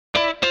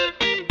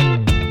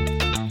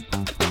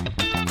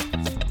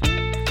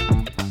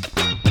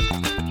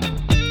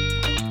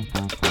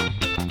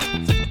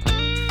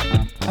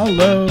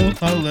Hello.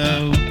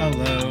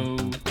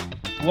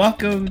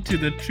 Welcome to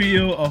the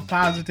Trio of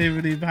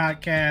Positivity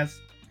podcast.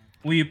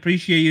 We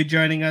appreciate you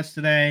joining us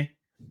today.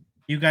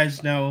 You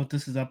guys know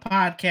this is a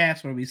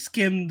podcast where we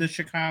skim the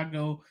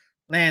Chicago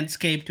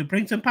landscape to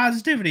bring some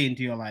positivity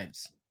into your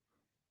lives.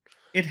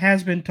 It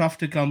has been tough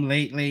to come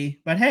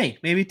lately, but hey,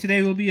 maybe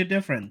today will be a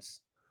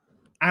difference.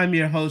 I'm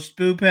your host,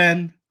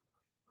 Boopen,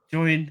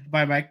 joined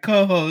by my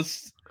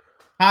co-hosts,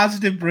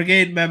 Positive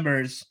Brigade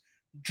members.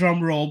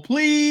 Drum roll,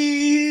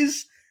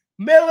 please.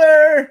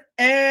 Miller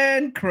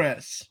and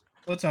Chris.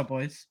 What's up,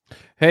 boys?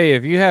 Hey,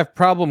 if you have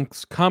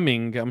problems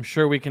coming, I'm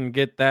sure we can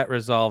get that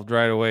resolved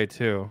right away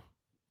too.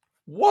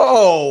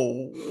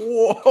 Whoa!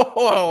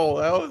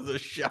 That was a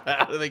shot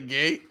out of the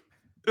gate.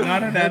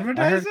 Not an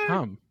advertiser?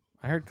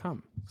 I heard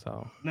come.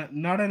 So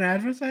Not an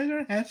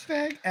advertiser?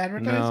 Hashtag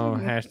advertiser? no,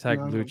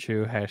 hashtag Blue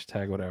Chew,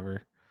 hashtag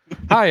whatever.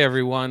 Hi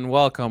everyone,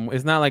 welcome.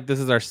 It's not like this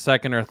is our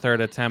second or third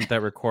attempt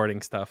at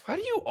recording stuff. Why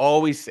do you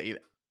always say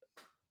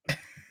that?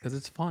 Because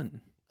it's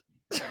fun.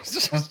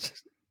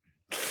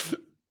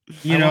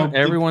 You I know, want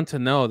everyone to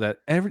know that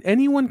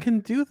anyone can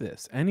do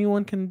this.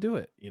 Anyone can do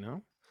it, you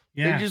know?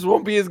 yeah. They just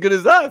won't be as good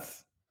as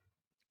us.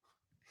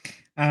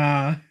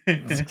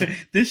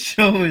 This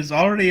show is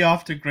already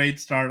off to a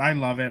great start. I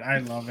love it.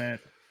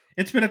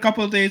 It's been a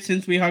couple of days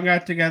since we hung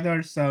out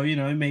together, so,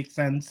 it makes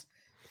sense.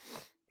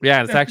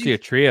 Yeah, it's actually a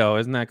trio.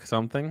 Isn't that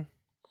something?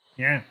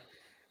 Yeah.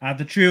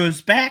 The trio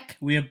is back.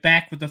 We are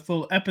back with a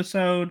full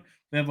episode.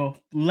 We have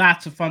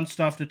lots of fun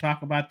stuff to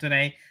talk about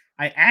today.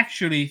 I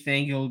actually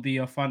think it'll be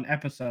a fun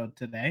episode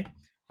today.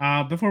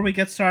 Before we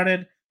get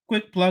started,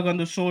 quick plug on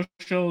the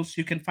socials.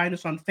 You can find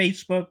us on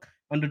Facebook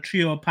under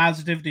Trio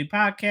Positivity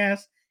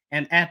Podcast,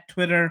 and at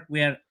Twitter,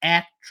 we are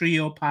at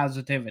Trio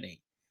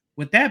Positivity.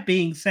 With that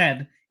being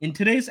said, in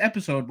today's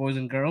episode, boys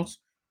and girls,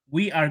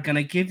 we are going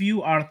to give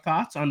you our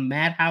thoughts on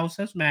Madhouse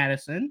as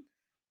Madison.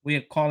 We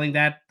are calling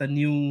that the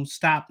new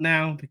stop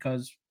now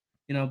because,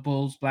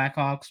 Bulls,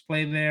 Blackhawks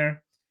play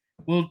there.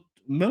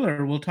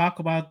 Miller will talk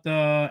about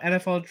the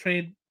NFL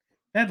trade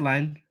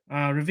deadline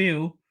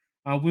review.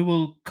 We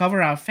will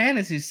cover our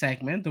fantasy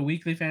segment, the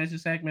weekly fantasy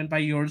segment by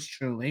yours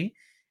truly,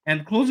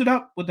 and close it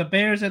up with the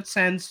Bears at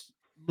Saints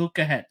look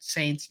ahead.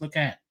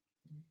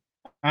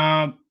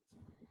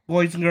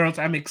 Boys and girls,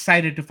 I'm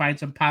excited to find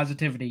some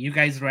positivity. You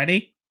guys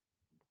ready?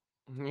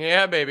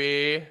 Yeah,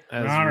 baby.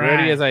 As All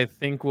ready right. as I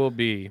think we'll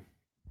be.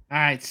 All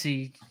right,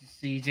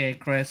 CJ,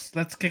 Chris,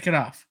 let's kick it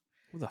off.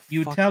 Who the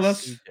You fuck tell is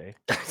us. CJ?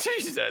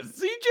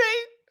 Jesus,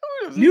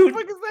 CJ? Who the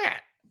fuck is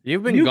that?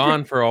 You've been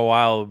gone for a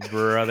while,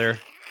 brother.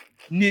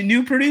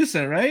 New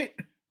producer, right?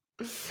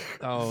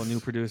 Oh, new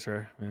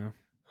producer. Yeah.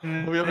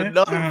 We have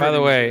another. By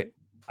the way,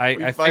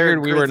 I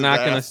figured we were not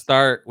going to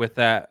start with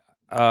that.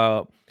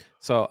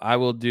 So I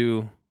will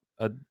do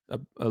a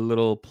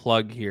little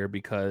plug here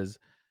because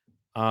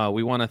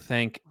we want to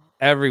thank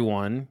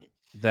everyone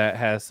that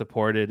has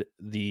supported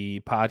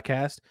the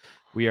podcast.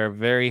 We are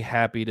very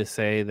happy to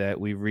say that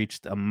we've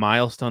reached a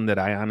milestone that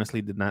I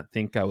honestly did not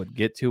think I would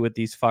get to with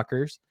these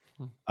fuckers.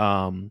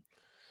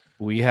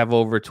 We have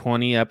over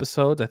 20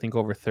 episodes, I think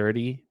over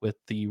 30 with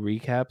the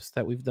recaps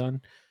that we've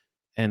done.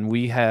 And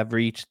we have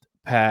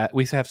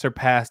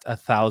surpassed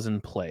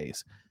 1,000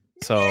 plays.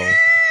 So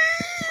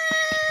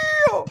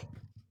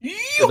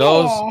to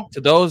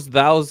those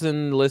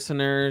 1,000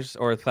 listeners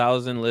or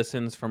 1,000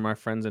 listens from our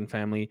friends and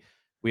family,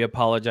 we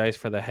apologize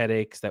for the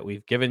headaches that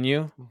we've given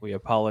you. We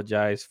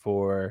apologize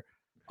for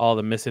all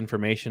the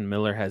misinformation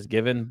Miller has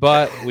given,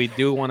 but we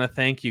do want to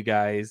thank you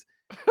guys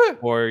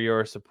for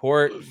your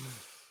support.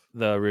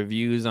 The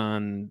reviews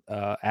on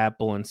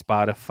Apple and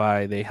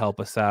Spotify, they help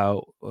us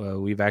out.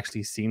 We've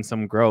actually seen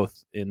some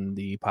growth in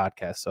the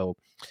podcast. So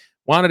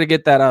wanted to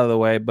get that out of the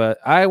way, but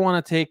I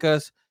want to take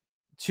us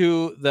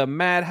to the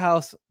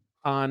Madhouse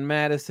on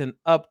Madison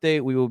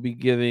update. We will be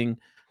giving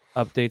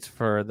updates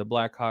for the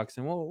Blackhawks,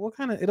 and we'll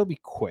it'll be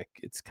quick.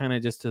 It's kind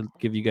of just to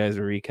give you guys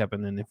a recap,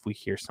 and then if we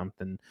hear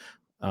something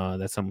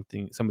that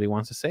somebody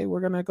wants to say,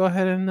 we're gonna go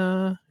ahead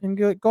and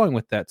get going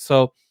with that.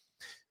 So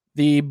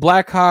the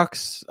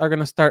Blackhawks are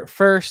gonna start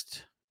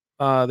first.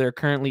 They're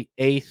currently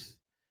 8th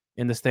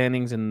in the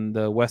standings in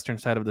the western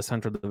side of the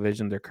Central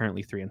Division. They're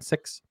currently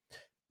 3-6.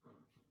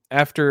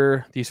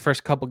 After these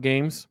first couple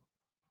games,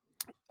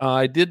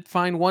 I did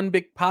find one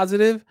big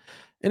positive,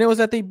 and it was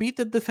that they beat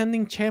the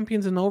defending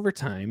champions in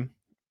overtime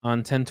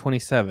on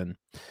 10-27.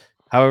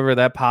 However,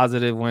 that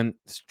positive went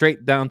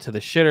straight down to the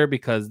shitter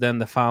because then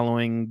the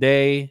following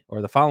day or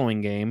the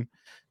following game,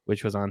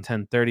 which was on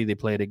 10:30, they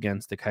played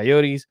against the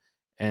Coyotes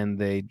and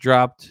they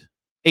dropped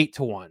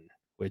 8-1,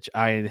 which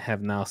I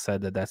have now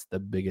said that that's the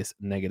biggest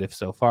negative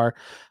so far.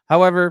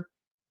 However,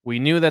 we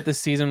knew that this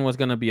season was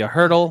going to be a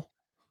hurdle.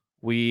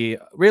 We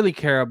really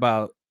care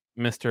about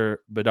Mr.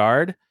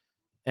 Bedard.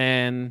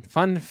 And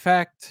fun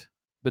fact,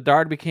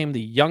 Bedard became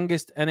the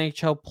youngest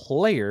NHL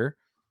player,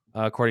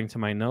 according to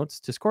my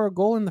notes, to score a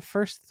goal in the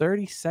first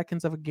 30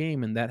 seconds of a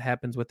game, and that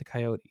happens with the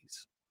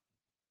Coyotes.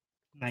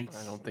 Nice.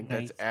 I don't think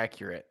that's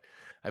accurate.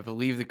 I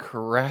believe the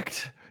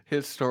correct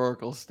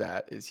historical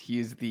stat is he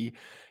is the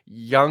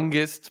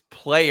youngest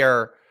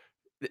player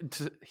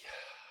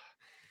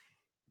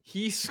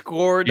He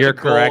scored You're a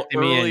goal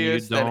correcting me and you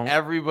earliest than don't.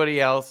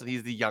 everybody else, and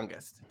he's the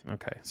youngest.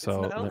 Okay, I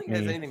so don't think it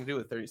has anything to do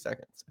with 30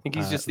 seconds. I think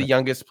he's just the let-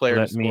 youngest player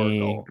to let score a me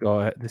goal. go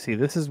ahead. See,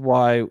 this is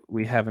why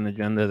we have an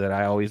agenda that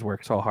I always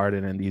work so hard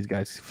in, and these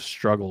guys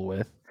struggle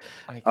with.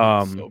 I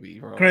can so be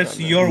wrong Chris, on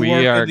this. your We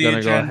work are of the going to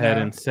agenda. go ahead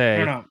and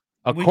say, No,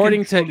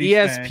 according to truly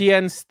say-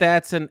 ESPN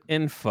stats and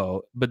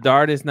info,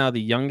 Bedard is now the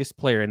youngest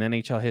player in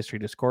NHL history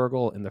to score a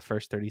goal in the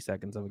first 30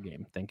 seconds of a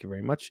game. Thank you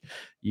very much.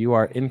 You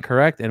are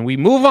incorrect, and we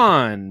move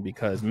on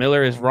because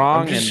Miller is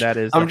wrong, and that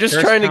is. I'm just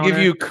first trying to counter.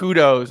 give you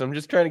kudos. I'm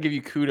just trying to give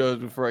you kudos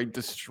before I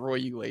destroy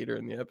you later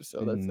in the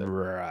episode. That's it.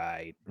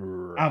 Right.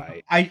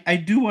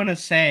 I do want to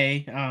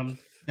say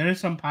there is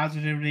some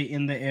positivity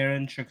in the air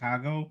in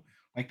Chicago.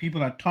 Like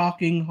people are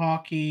talking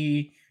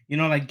hockey,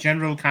 like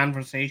general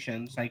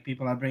conversations. Like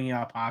people are bringing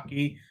up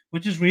hockey,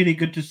 which is really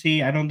good to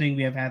see. I don't think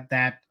we have had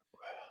that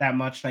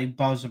much like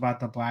buzz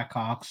about the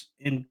Blackhawks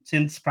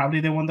since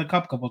probably they won the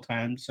cup a couple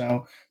times.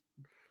 So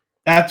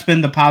that's been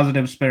the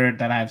positive spirit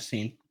that I've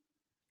seen.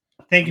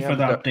 Thank you for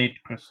the update,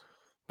 Chris.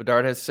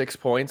 Bedard has 6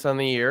 points on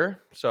the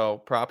year, so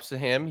props to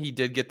him. He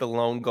did get the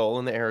lone goal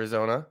in the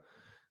Arizona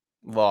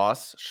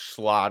loss,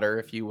 slaughter,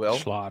 if you will.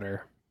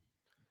 Slaughter.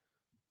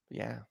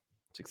 Yeah,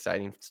 it's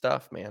exciting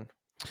stuff, man.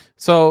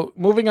 So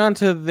moving on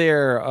to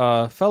their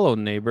fellow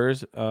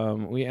neighbors,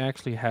 we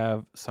actually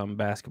have some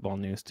basketball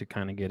news to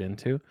kind of get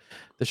into.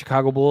 The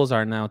Chicago Bulls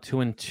are now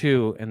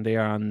 2-2, and they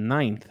are on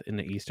 9th in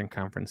the Eastern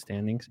Conference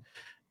standings.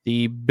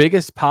 The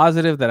biggest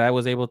positive that I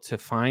was able to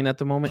find at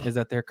the moment is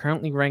that they're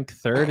currently ranked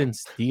 3rd in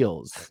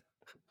steals.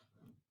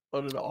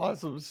 What an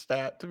awesome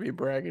stat to be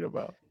bragging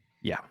about.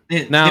 Yeah.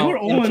 They Now were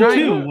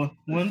 0-2.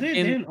 When they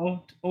didn't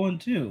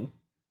 0-2.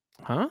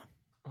 Huh?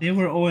 They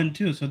were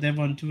 0-2, so they've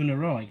won 2 in a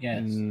row, I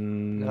guess.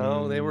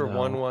 No, they were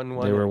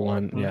 1-1-1. They were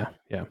 1,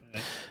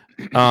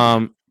 yeah.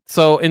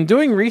 So in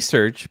doing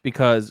research,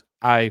 because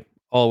I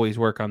always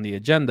work on the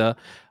agenda,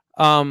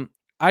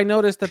 I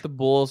noticed that the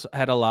Bulls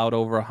had allowed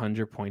over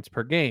 100 points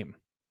per game.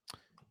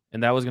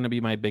 And that was going to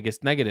be my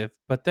biggest negative.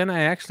 But then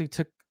I actually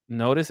took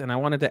notice, and I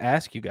wanted to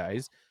ask you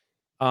guys,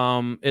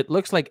 it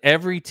looks like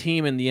every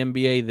team in the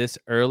NBA this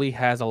early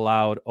has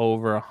allowed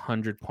over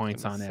 100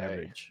 points on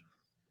average.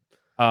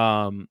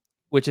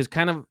 Which is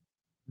kind of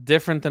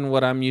different than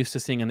what I'm used to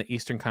seeing in the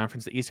Eastern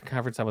Conference. The Eastern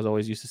Conference, I was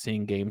always used to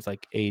seeing games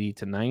like 80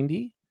 to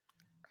 90.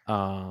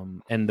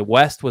 And the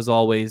West was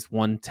always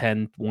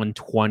 110,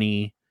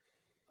 120,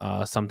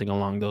 something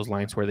along those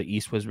lines, where the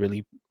East was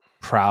really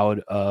proud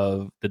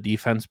of the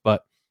defense.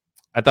 But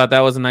I thought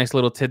that was a nice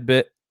little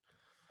tidbit.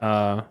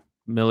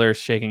 Miller's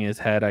shaking his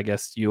head. I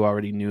guess you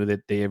already knew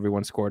that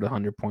everyone scored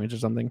 100 points or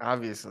something.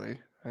 Obviously,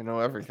 I know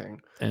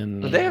everything.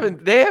 And but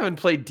they haven't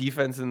played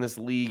defense in this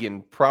league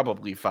in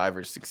probably 5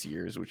 or 6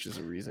 years, which is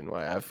a reason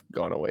why I've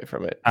gone away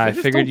from it. I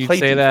figured you'd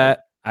say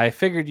that. I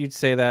figured you'd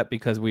say that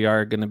because we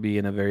are going to be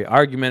in a very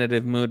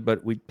argumentative mood,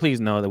 but please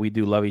know that we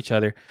do love each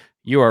other.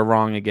 You are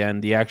wrong again.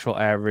 The actual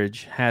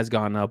average has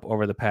gone up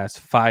over the past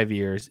 5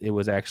 years. It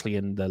was actually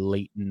in the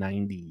late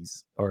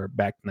 90s or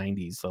back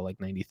 90s, so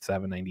like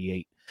 97,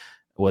 98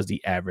 was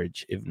the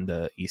average in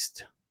the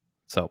East.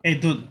 So hey,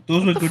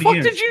 those were good years.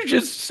 What did you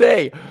just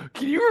say?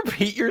 Can you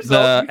repeat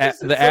yourself?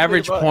 The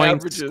average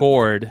points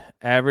scored.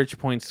 Average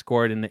points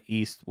scored in the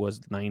East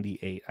was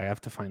 98. I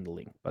have to find the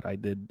link, but I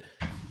did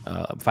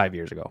 5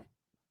 years ago.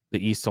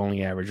 The East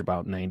only averaged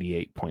about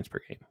 98 points per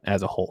game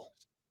as a whole.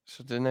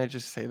 So didn't I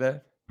just say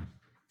that?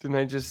 Didn't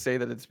I just say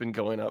that it's been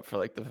going up for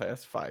like the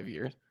past 5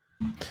 years?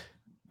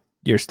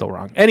 You're still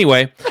wrong.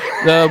 Anyway,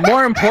 the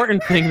more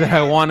important thing that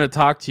I want to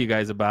talk to you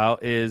guys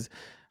about is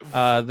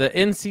the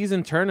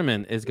in-season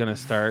tournament is going to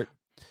start.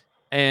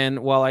 And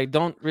while I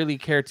don't really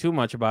care too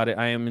much about it,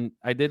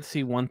 I did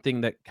see one thing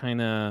that kind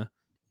of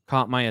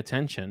caught my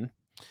attention.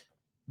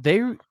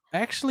 They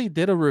actually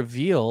did a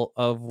reveal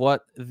of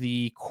what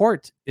the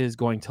court is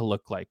going to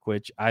look like,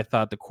 which I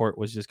thought the court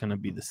was just going to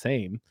be the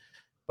same.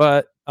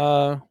 But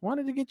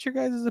wanted to get your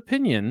guys'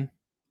 opinion.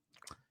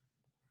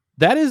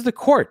 That is the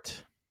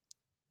court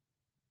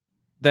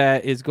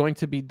that is going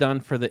to be done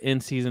for the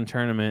in-season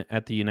tournament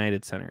at the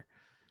United Center.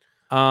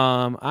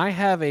 I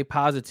have a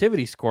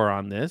positivity score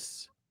on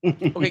this.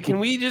 Okay, can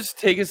we just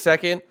take a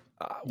second?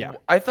 Yeah.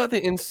 I thought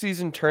the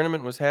in-season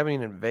tournament was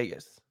happening in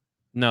Vegas.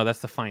 No, that's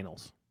the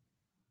finals.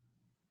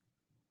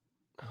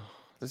 Oh,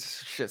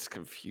 this shit's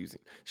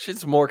confusing.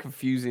 Shit's more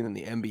confusing than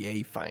the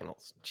NBA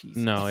finals. Jesus.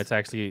 No, it's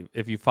actually,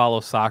 if you follow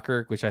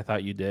soccer, which I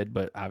thought you did,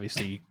 but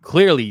obviously,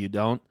 clearly you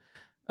don't.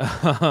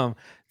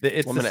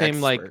 It's the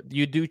same. Like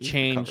you do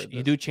change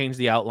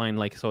the outline.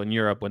 Like so in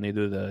Europe when they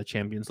do the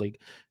Champions League,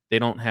 they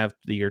don't have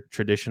your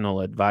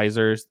traditional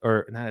advisors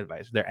or not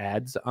advisors. Their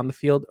ads on the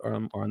field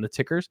or on the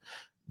tickers.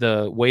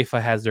 The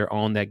UEFA has their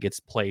own that gets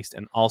placed,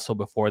 and also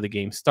before the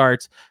game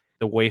starts,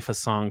 the UEFA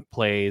song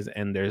plays,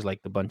 and there's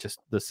like the bunch of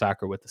the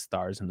soccer with the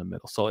stars in the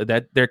middle. So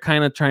that they're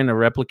kind of trying to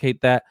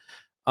replicate that.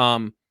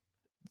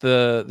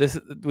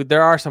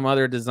 There are some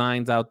other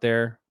designs out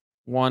there.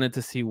 Wanted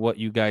to see what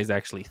you guys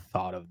actually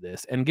thought of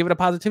this and give it a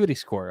positivity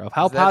score of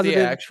how positive.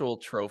 The actual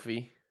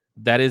trophy?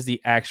 That is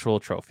the actual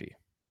trophy.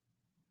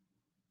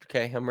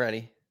 Okay, I'm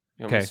ready.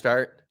 You want me to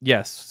start?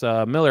 Yes.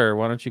 Miller,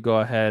 why don't you go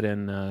ahead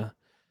and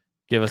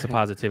give us a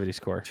positivity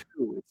score? It's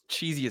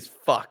cheesy as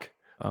fuck.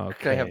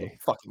 Okay. I have the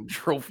fucking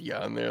trophy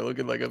on there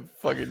looking like a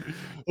fucking.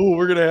 Oh,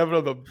 we're gonna have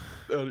it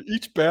on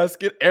each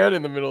basket and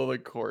in the middle of the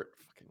court.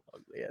 Fucking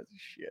ugly ass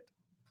shit.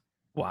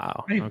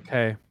 Wow. Hey.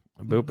 Okay.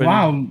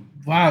 Boopin.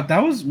 Wow.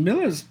 That was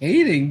Miller's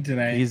hating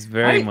today. He's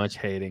very much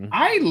hating.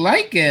 I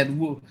like it.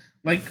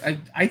 Like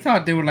I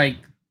thought they were like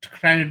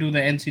trying to do the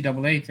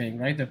NCAA thing,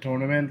 right? The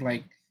tournament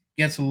like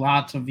gets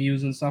lots of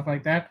views and stuff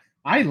like that.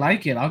 I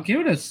like it. I'll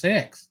give it a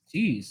 6.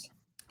 Jeez.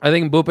 I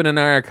think Boopin and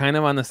I are kind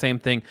of on the same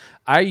thing.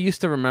 I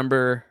used to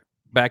remember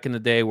back in the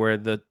day where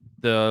the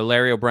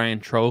Larry O'Brien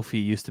trophy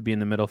used to be in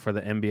the middle for the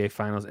NBA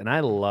Finals, and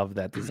I love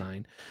that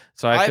design.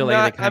 So I feel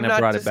like they kind of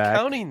brought it back. I'm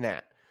not discounting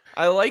that.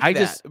 I like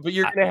that, but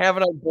you're gonna have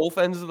it on both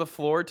ends of the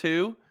floor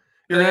too.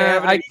 You're gonna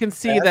have it. I can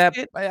see that.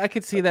 I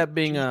could see that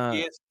being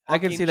I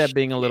can see that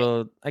being a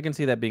little. I can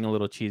see that being a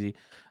little cheesy.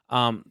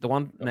 The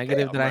one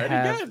negative that I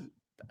have.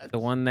 The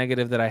one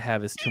negative that I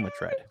have is too much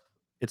red.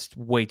 It's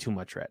way too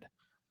much red.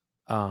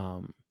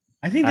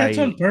 I think that's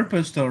on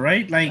purpose, though,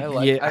 right? Like,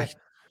 I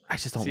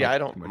just don't. See, I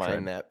don't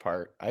mind that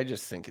part. I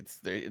just think it's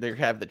they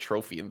have the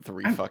trophy in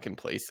 3 fucking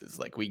places.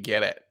 Like, we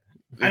get it.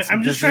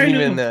 I'm just trying to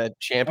even the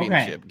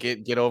championship.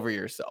 Get over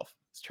yourself.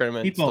 This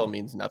tournament still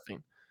means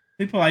nothing.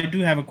 People, I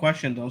do have a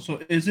question though.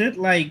 So, is it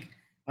like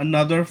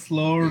another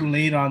floor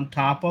laid on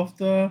top of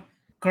the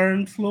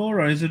current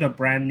floor, or is it a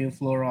brand new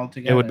floor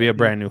altogether? It would be a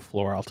brand new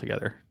floor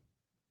altogether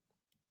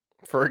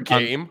for a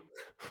game.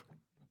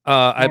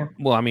 I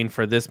mean,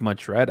 for this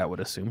much red, I would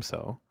assume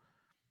so.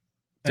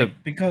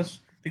 Because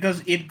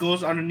it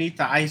goes underneath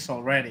the ice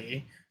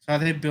already. So are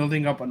they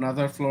building up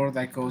another floor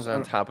that goes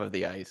on top of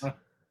the ice?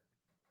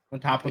 On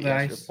top of the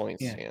ice. Your point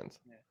stands.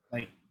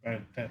 Like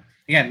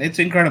again, it's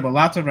incredible.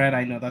 Lots of red.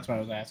 I know that's what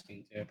I was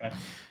asking too.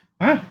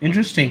 But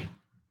interesting.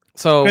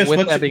 So Chris,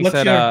 with that being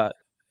said,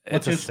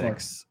 it's a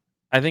 6. Score?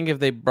 I think if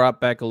they brought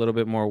back a little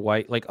bit more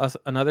white, like us,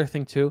 another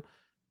thing too,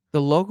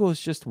 the logo is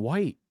just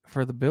white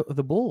for the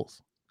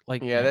Bulls.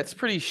 Like, that's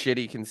pretty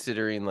shitty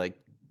considering like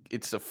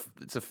it's a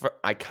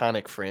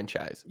iconic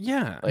franchise.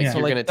 Yeah, so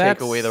you're gonna take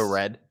away the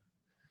red.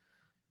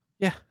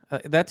 Yeah,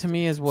 that to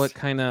me is what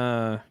kind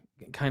of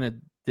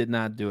did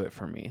not do it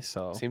for me.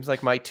 So seems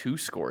like my 2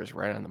 score is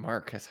right on the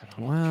mark.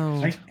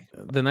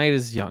 The night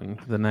is young.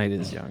 The night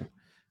is young.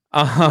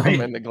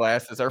 And the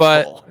glasses are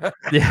full.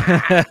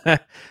 Yeah.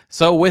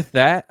 So with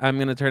that, I'm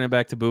gonna turn it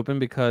back to Boopin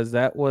because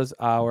that was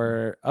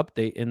our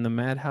update in the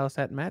Madhouse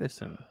at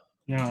Madison.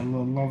 Yeah,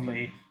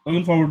 lovely.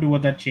 Looking forward to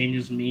what that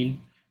changes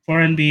mean for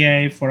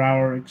NBA, for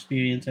our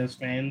experience as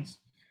fans.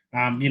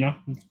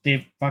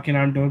 They fucking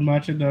aren't doing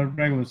much in the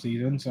regular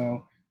season,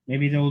 so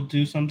maybe they'll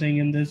do something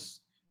in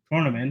this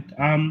tournament.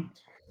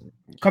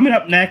 Coming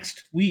up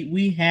next,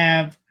 we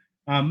have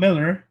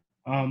Miller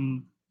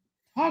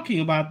talking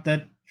about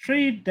the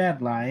trade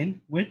deadline,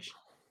 which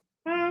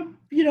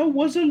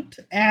wasn't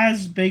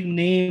as big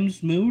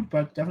names moved,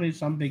 but definitely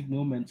some big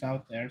movements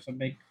out there, some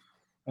big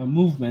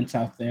movements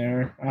out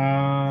there.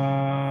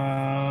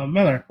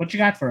 Miller, what you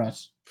got for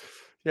us?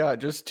 Yeah,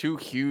 just 2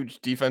 huge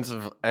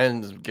defensive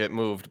ends get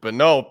moved, but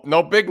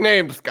no big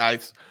names,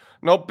 guys.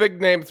 No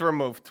big names were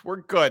moved.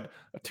 We're good.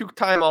 A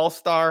 2-time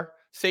All-Star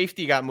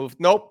safety got moved.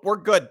 Nope, we're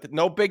good.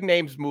 No big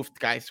names moved,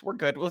 guys. We're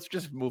good. Let's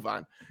just move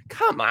on.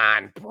 Come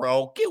on,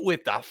 bro. Get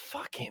with the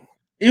fucking.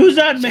 It was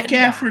not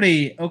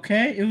McCaffrey,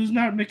 okay? It was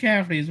not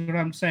McCaffrey, is what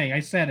I'm saying. I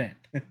said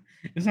it.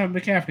 It's not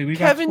McCaffrey. We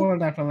got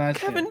spoiled after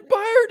last year. Kevin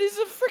Byard is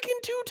a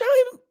freaking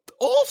 2-time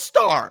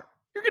All-Star.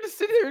 You're going to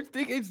sit here and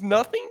think it's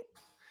nothing?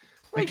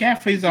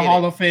 McCaffrey's a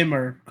Hall of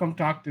Famer. Come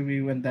talk to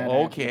me when that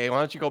happens. Why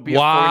don't you go be a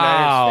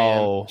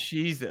 49ers fan?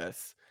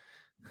 Jesus.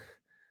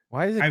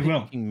 Why is it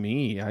picking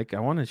me? I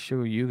want to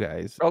show you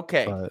guys.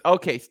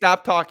 Okay.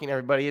 Stop talking,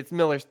 everybody. It's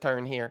Miller's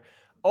turn here.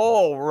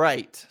 All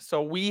right.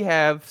 So we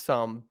have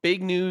some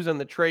big news on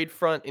the trade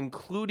front,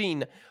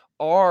 including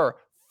our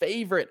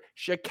favorite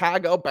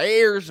Chicago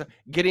Bears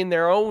getting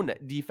their own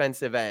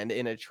defensive end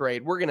in a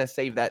trade. We're going to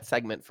save that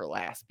segment for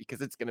last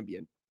because it's going to be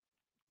a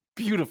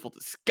beautiful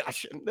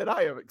discussion that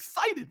I am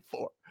excited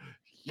for.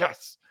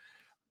 Yes.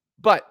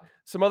 But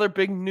some other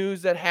big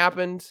news that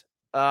happened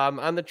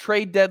on the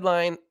trade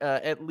deadline,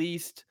 at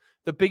least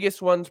the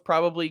biggest ones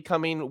probably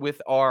coming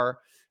with our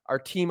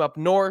team up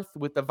north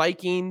with the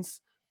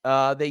Vikings.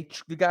 They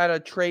got a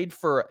trade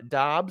for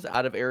Dobbs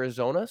out of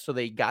Arizona. So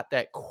they got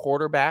that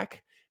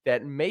quarterback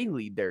that may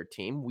lead their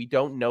team. We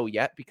don't know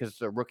yet because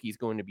the rookie is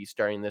going to be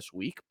starting this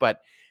week, but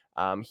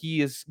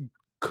he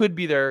could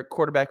be their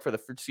quarterback for the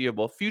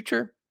foreseeable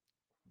future.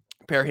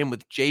 Pair him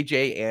with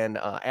JJ and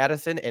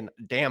Addison, and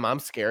damn, I'm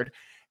scared.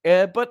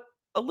 But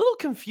a little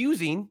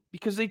confusing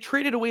because they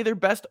traded away their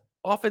best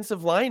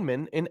offensive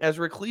lineman in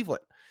Ezra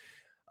Cleveland.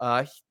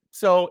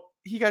 So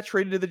he got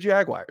traded to the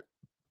Jaguars.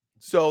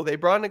 So they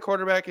brought in a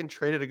quarterback and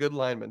traded a good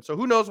lineman. So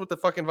who knows what the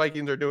fucking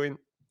Vikings are doing?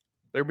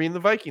 They're being the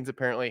Vikings,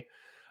 apparently.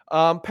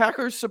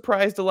 Packers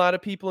surprised a lot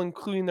of people,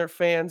 including their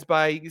fans,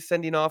 by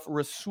sending off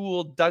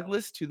Rasul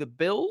Douglas to the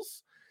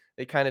Bills.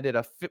 They kind of did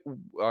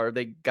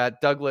they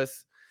got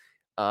Douglas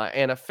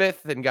and a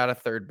fifth and got a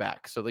third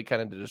back. So they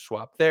kind of did a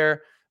swap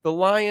there. The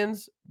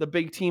Lions, the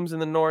big teams in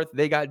the North,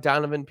 they got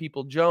Donovan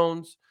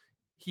People-Jones.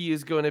 He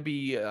is going to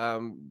be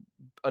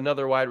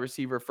another wide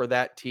receiver for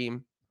that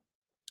team.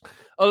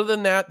 Other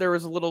than that, there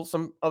was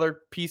some other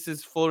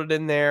pieces floated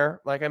in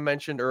there. Like I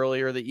mentioned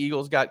earlier, the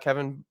Eagles got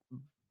Kevin,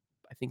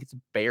 I think it's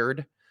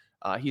Baird.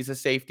 He's a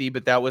safety,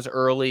 but that was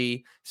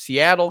early.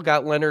 Seattle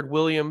got Leonard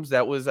Williams.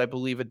 That was, I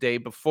believe, a day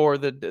before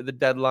the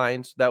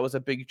deadline. So that was a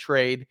big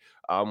trade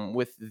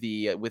with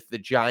the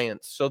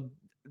Giants. So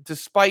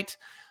despite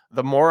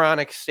the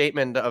moronic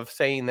statement of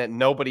saying that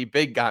nobody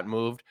big got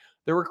moved,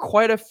 there were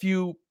quite a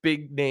few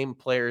big name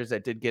players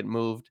that did get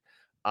moved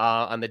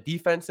on the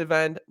defensive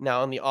end.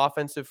 Now on the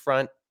offensive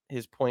front,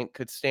 his point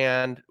could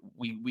stand.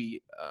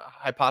 We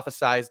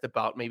hypothesized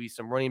about maybe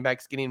some running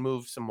backs getting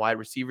moved, some wide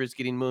receivers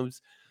getting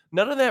moves.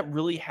 None of that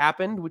really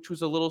happened, which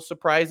was a little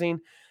surprising.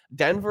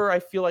 Denver, I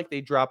feel like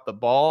they dropped the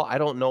ball. I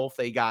don't know if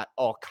they got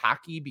all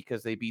cocky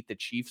because they beat the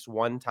Chiefs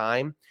one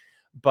time,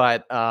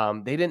 but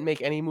they didn't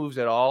make any moves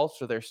at all.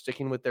 So they're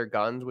sticking with their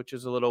guns, which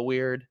is a little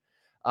weird.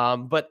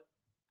 But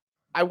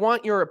I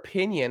want your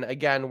opinion.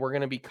 Again, we're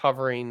going to be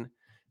covering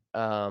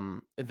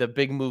the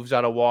big moves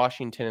out of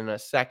Washington in a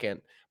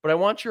second. But I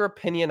want your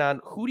opinion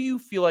on who do you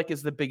feel like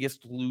is the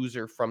biggest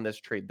loser from this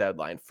trade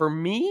deadline? For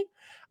me,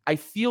 I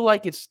feel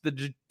like it's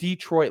the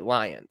Detroit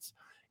Lions.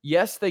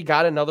 Yes, they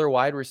got another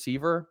wide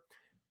receiver,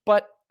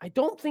 but I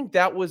don't think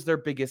that was their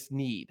biggest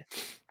need.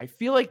 I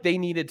feel like they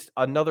needed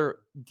another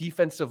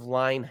defensive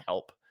line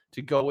help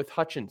to go with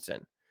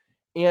Hutchinson.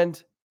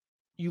 And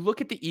you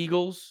look at the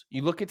Eagles,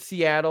 you look at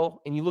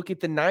Seattle, and you look at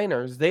the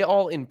Niners, they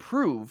all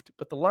improved,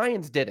 but the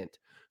Lions didn't.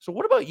 So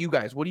what about you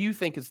guys? What do you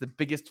think is the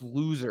biggest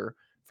loser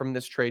from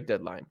this trade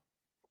deadline?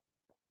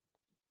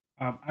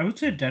 I would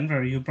say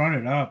Denver. You brought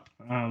it up.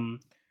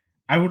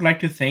 I would like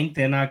to think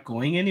they're not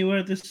going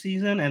anywhere this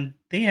season, and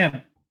they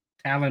have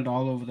talent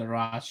all over the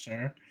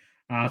roster,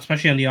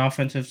 especially on the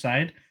offensive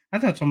side. I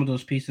thought some of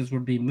those pieces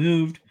would be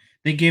moved.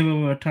 They gave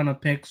away a ton of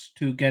picks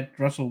to get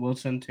Russell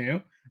Wilson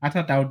too. I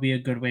thought that would be a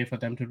good way for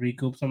them to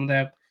recoup some of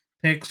their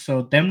picks.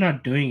 So them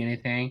not doing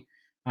anything.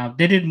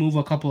 They did move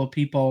a couple of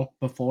people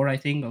before, I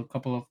think, a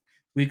couple of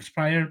weeks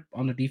prior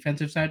on the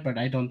defensive side, but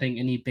I don't think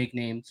any big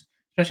names,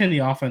 especially on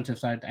the offensive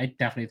side. I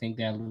definitely think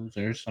they're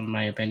losers, in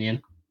my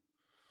opinion.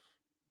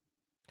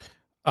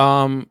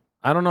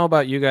 I don't know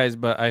about you guys,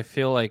 but I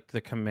feel like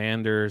the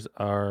Commanders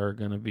are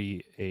going to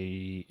be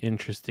a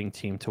interesting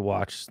team to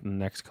watch the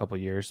next couple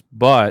years.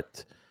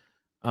 But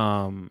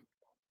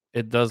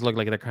it does look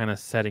like they're kind of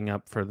setting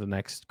up for the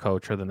next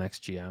coach or the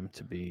next GM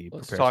to be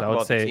Let's prepared. talk So I would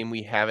about say, the team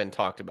we haven't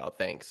talked about.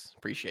 Thanks.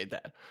 Appreciate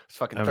that. There's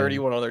fucking I mean-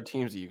 31 other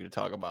teams that you could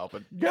talk about,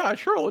 but yeah,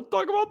 sure, let's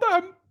talk about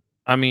them.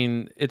 I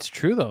mean, it's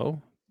true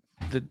though.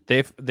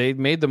 They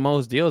made the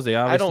most deals. They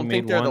I obviously don't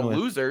think made they're the one with.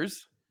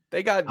 losers.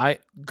 They got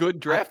good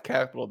draft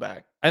capital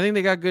back. I think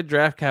they got good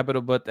draft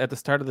capital, but at the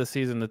start of the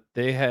season, that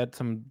they had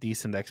some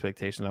decent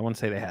expectations. I wouldn't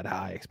say they had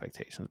high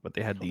expectations, but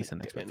they had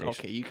decent expectations.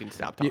 Okay, you can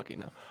stop talking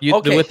now.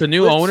 With the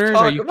new owners,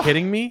 are you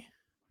kidding me?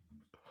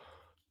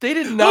 They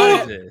did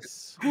not.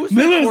 Jesus. Who's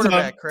their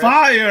quarterback, Chris?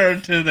 Fire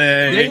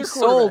today.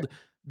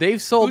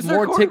 They've sold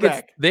more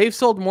tickets. They've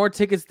sold more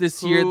tickets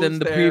this year than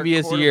the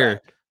previous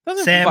year.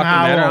 Doesn't Sam fucking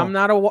matter.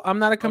 Howell. I'm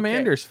not a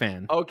Commanders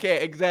fan.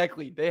 Okay,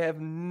 exactly. They have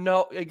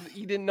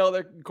you didn't know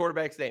their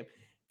quarterback's name.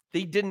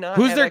 They did not.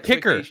 Who's have their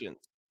kicker?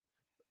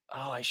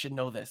 Oh, I should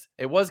know this.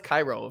 It was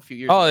Cairo a few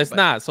years ago. Oh, it's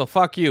not. So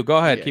fuck you. Go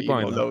ahead. Keep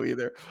going. I don't know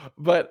either.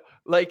 But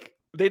like,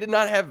 they did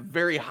not have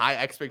very high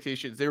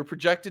expectations. They were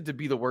projected to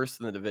be the worst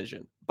in the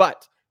division.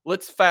 But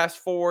let's fast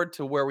forward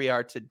to where we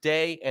are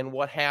today and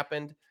what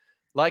happened.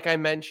 Like I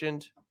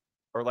mentioned,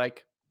 or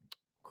like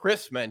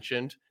Chris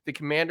mentioned, the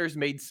Commanders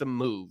made some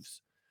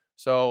moves.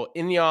 So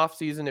in the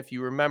offseason, if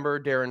you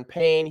remember Darren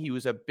Payne, he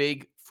was a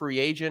big free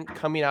agent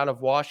coming out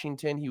of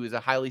Washington. He was a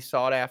highly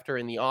sought after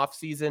in the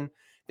offseason.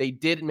 They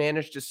did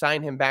manage to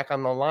sign him back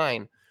on the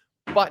line.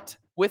 But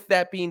with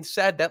that being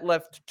said, that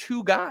left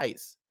two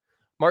guys,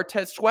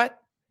 Martez Sweat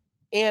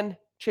and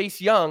Chase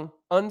Young,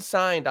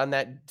 unsigned on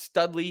that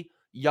Studley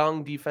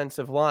Young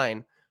defensive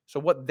line. So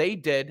what they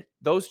did,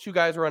 those two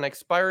guys were on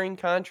expiring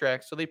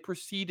contracts, so they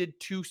proceeded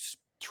to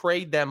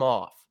trade them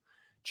off.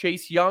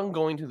 Chase Young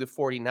going to the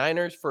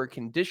 49ers for a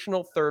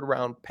conditional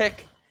third-round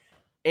pick,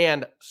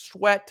 and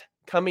Sweat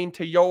coming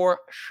to your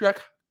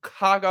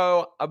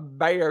Chicago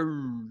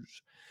Bears.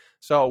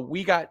 So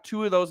we got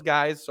two of those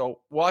guys. So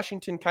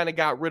Washington kind of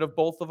got rid of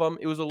both of them.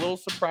 It was a little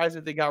surprised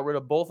that they got rid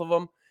of both of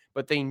them,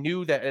 but they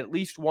knew that at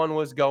least one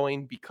was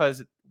going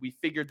because we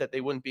figured that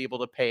they wouldn't be able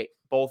to pay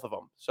both of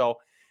them. So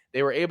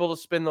they were able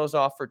to spin those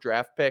off for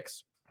draft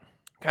picks,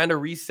 kind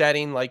of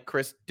resetting like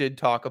Chris did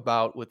talk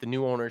about with the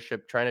new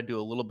ownership, trying to do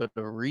a little bit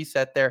of a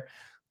reset there.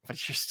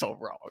 But you're so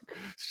wrong.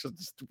 It's just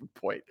a stupid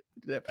point.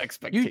 They didn't have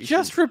expectations. You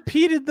just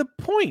repeated the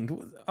point.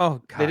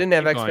 Oh, God. They didn't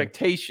have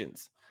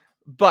expectations.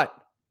 But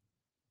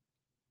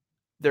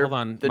Hold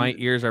on, my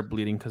ears are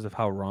bleeding because of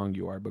how wrong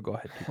you are. But go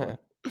ahead. Keep going.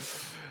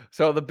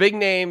 So the big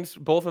names,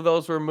 both of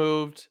those were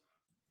moved.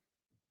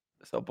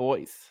 So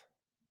boys,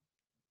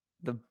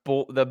 the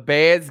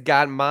Bears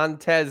got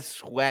Montez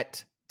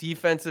Sweat,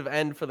 defensive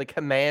end for the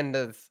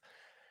Commanders.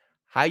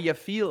 How you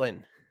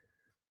feeling?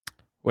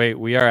 Wait,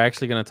 we are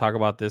actually going to talk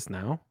about this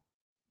now?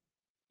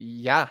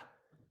 Yeah.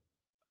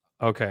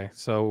 Okay,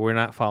 so we're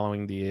not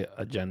following the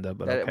agenda,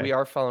 but okay. We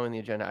are following the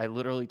agenda. I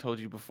literally told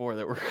you before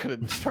that we're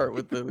going to start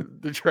with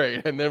the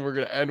trade, and then we're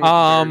going to end with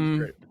the Bears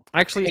trade.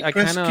 Actually, Hey, I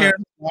Chris kind of cares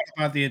a lot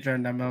about the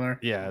agenda, Miller.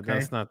 Yeah, okay?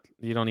 That's not.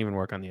 You don't even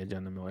work on the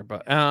agenda, Miller.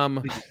 But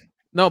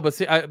no. But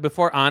see,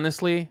 before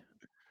honestly,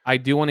 I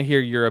do want to hear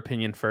your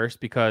opinion first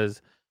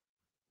because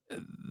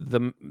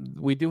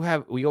we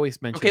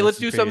always mention. Okay, let's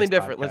do something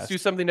different. Let's do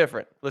something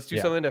different.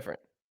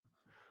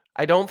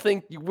 I don't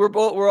think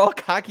we're all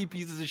cocky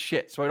pieces of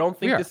shit, so I don't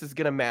think this is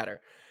gonna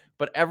matter.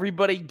 But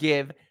everybody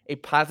give a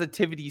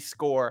positivity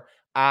score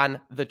on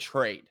the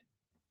trade.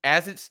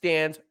 As it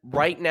stands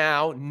right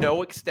now,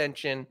 no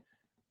extension.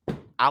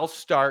 I'll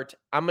start.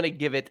 I'm gonna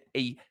give it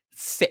a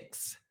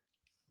 6.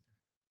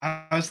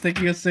 I was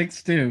thinking a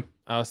 6 too.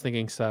 I was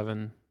thinking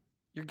 7.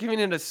 You're giving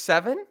it a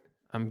 7?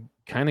 I'm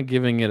kind of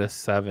giving it a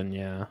 7.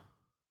 Yeah.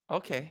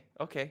 Okay.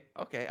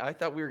 I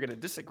thought we were gonna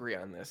disagree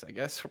on this. I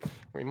guess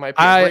we might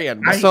be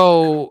agreeing.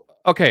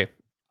 Okay.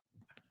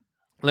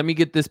 Let me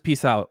get this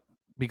piece out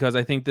because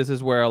I think this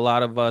is where a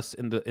lot of us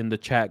in the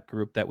chat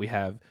group that we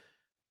have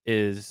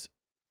is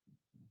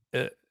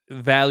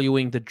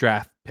valuing the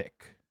draft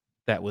pick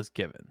that was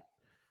given.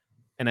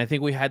 And I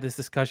think we had this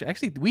discussion.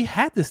 Actually, we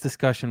had this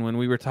discussion when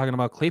we were talking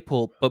about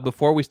Claypool, but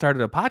before we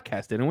started a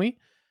podcast, didn't we?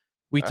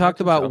 We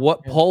talked about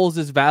what polls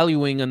is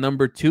valuing a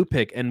number 2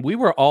 pick, and we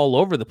were all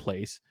over the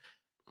place.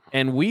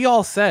 And we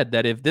all said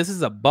that if this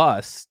is a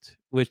bust,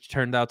 which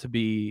turned out to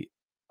be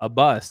a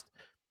bust,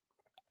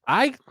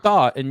 I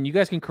thought, and you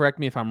guys can correct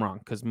me if I'm wrong,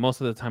 because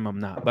most of the time I'm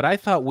not, but I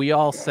thought we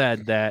all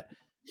said that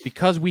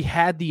because we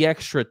had the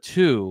extra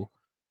 2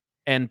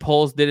 and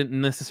polls didn't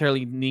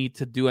necessarily need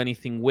to do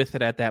anything with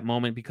it at that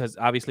moment because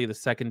obviously the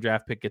second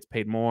draft pick gets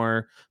paid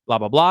more, blah,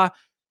 blah, blah,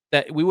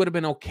 that we would have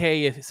been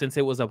okay since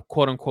it was a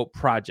quote unquote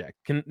project.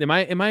 Am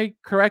I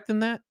correct in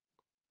that?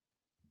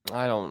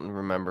 I don't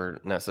remember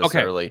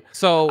necessarily. Okay.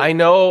 So I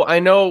know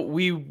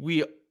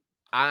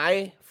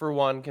I for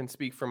one can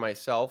speak for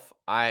myself.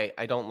 I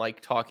don't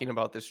like talking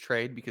about this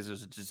trade because it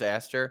was a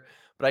disaster,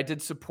 but I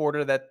did support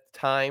it at the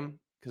time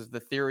because the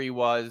theory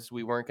was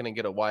we weren't going to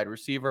get a wide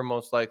receiver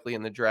most likely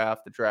in the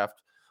draft. The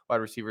draft wide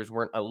receivers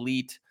weren't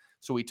elite,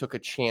 so we took a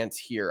chance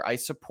here. I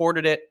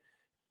supported it.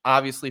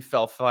 Obviously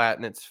fell flat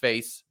in its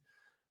face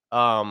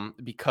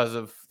because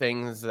of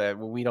things that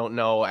we don't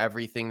know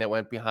everything that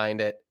went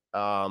behind it.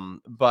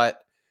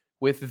 But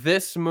with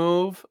this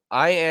move,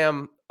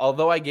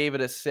 although I gave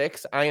it a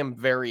 6, I am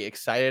very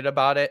excited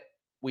about it.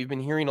 We've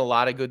been hearing a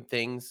lot of good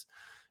things.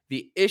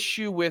 The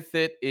issue with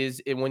it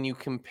is when you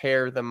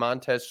compare the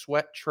Montez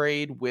Sweat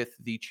trade with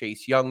the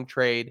Chase Young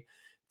trade.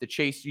 The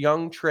Chase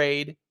Young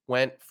trade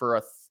went for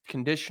a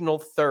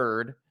conditional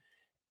 3rd,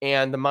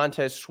 and the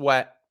Montez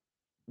Sweat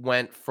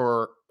went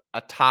for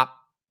a top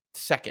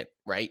 2nd,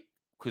 right?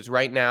 Because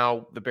right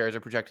now the Bears are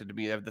projected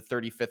to have the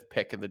 35th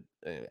pick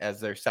as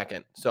their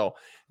 2nd, so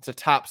it's a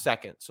top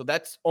 2nd. So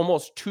that's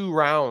almost 2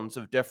 rounds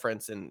of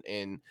difference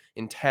in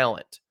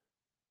talent.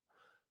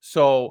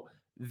 So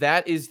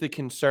that is the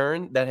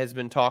concern that has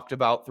been talked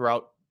about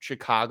throughout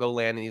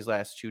Chicagoland in these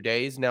last 2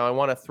 days. Now, I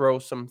want to throw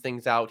some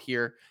things out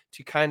here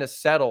to kind of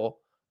settle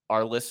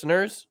our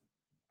listeners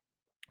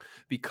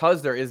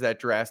because there is that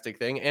drastic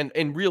thing.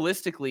 And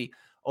realistically,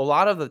 a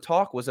lot of the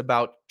talk was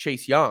about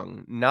Chase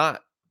Young,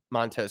 not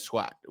Montez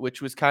Sweat,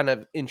 which was kind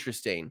of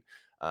interesting.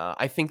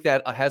 I think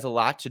that has a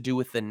lot to do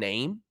with the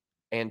name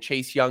and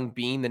Chase Young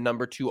being the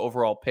number 2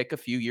 overall pick a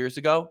few years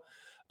ago.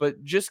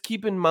 But just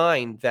keep in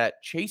mind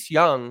that Chase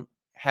Young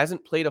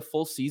hasn't played a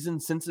full season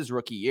since his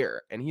rookie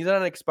year, and he's on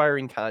an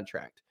expiring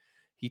contract.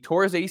 He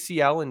tore his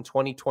ACL in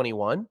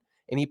 2021,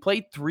 and he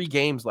played 3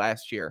 games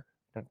last year.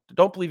 I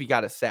don't believe he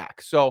got a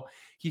sack. So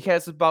he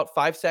has about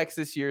 5 sacks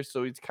this year,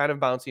 so he's kind of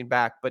bouncing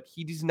back, but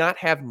he does not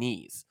have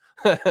knees.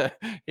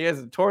 He has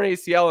a torn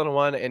ACL in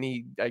one, and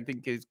I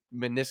think his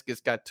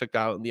meniscus got took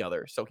out in the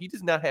other. So he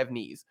does not have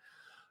knees.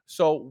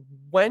 So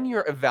when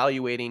you're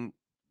evaluating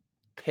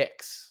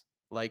picks,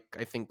 like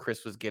I think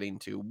Chris was getting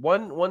to,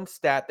 one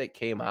stat that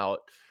came out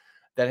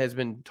that has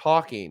been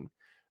talking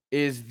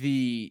is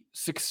the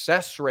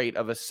success rate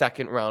of a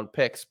 2nd round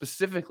pick,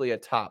 specifically a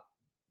top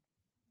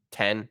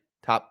 10,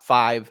 top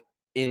 5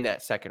 in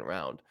that 2nd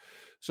round.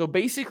 So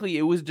basically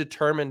it was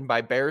determined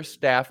by Bears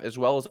staff as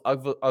well as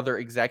other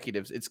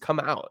executives. It's come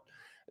out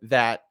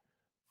that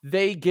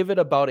they give it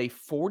about a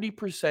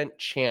 40%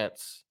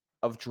 chance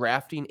of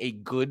drafting a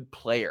good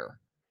player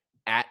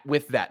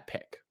with that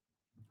pick.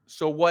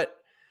 So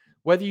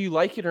whether you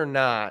like it or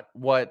not,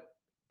 what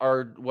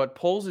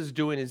Poles is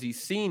doing is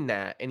he's seeing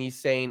that and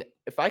he's saying,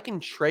 if I can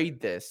trade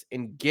this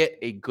and get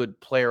a good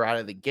player out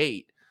of the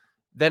gate,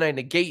 then I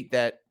negate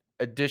that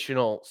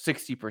additional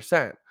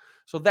 60%.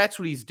 So that's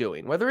what he's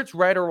doing. Whether it's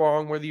right or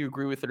wrong, whether you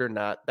agree with it or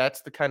not,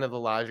 that's the kind of the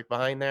logic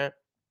behind that.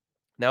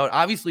 Now, it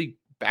obviously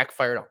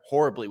backfired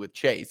horribly with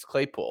Chase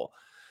Claypool,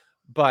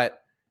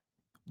 but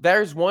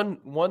there's one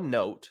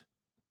note.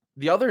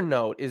 The other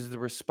note is the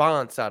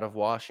response out of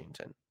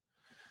Washington.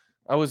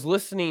 I was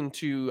listening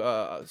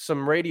to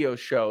some radio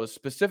shows,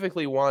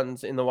 specifically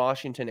ones in the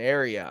Washington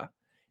area,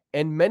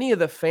 and many of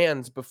the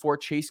fans before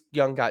Chase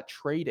Young got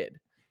traded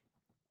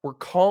were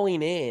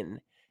calling in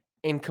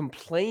and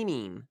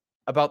complaining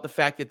about the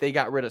fact that they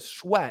got rid of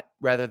Sweat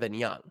rather than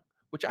Young,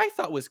 which I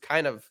thought was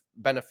kind of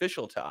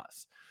beneficial to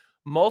us.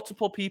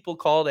 Multiple people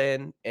called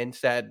in and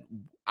said,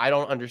 I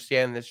don't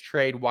understand this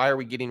trade. Why are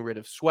we getting rid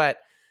of Sweat?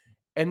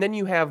 And then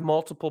you have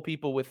multiple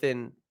people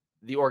within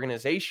the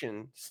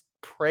organization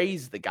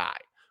praise the guy.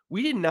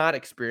 We did not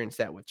experience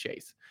that with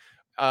Chase.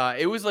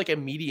 It was like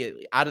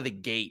immediately out of the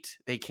gate,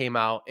 they came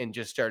out and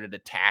just started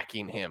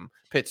attacking him,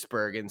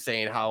 Pittsburgh, and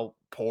saying how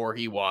poor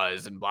he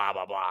was and blah,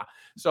 blah, blah.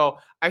 So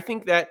I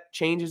think that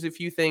changes a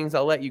few things.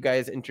 I'll let you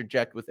guys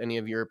interject with any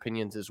of your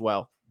opinions as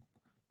well.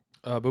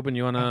 Boobin,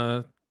 you want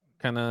to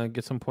kind of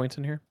get some points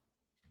in here?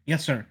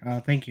 Yes, sir.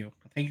 Thank you.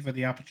 Thank you for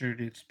the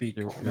opportunity to speak.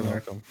 You're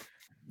welcome.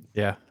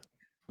 Yeah.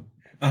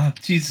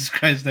 Jesus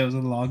Christ, that was a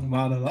long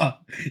monologue.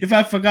 If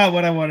I forgot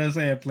what I want to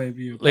say, I play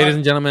mute. Ladies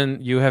and gentlemen,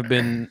 you have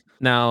been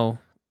now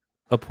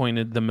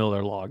appointed the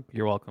Miller Log.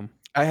 You're welcome.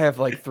 I have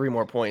like 3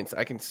 more points.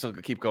 I can still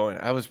keep going.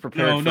 I was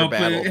prepared for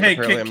battle. Hey,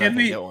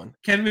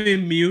 can we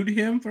mute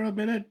him for a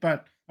minute?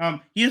 But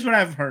here's what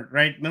I've heard,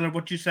 right? Miller,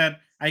 what you said,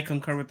 I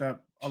concur with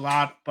that a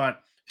lot.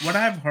 But what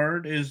I've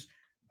heard is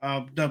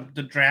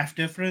the draft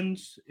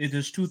difference.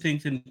 There's 2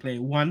 things in play.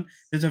 One,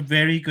 there's a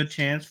very good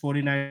chance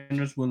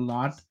 49ers will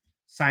not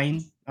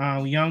sign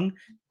Young.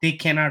 They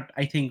cannot,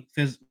 I think,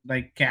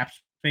 like cap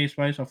space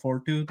wise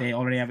afford to. They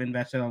already have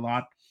invested a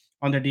lot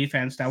on their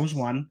defense. That was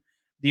one.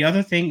 The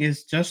other thing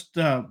is just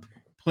the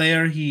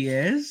player he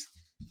is.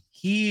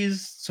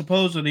 He's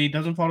supposedly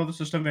doesn't follow the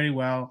system very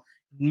well.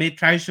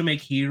 Tries to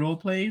make hero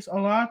plays a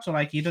lot. So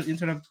like he does,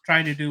 instead of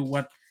trying to do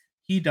what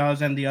he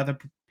does and the other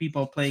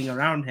people playing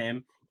around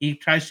him, he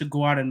tries to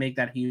go out and make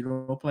that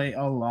hero play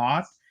a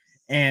lot.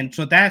 And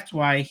so that's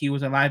why he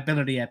was a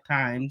liability at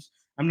times.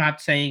 I'm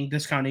not saying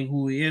discounting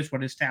who he is,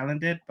 what his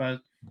talent is, but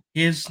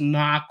his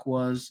knock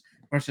was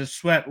versus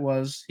Sweat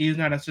was he's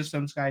not a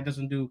systems guy,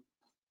 doesn't do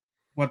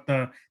what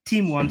the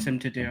team wants him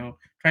to do,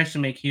 tries to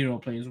make hero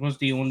plays, was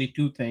the only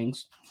 2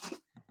 things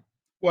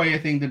why I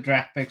think the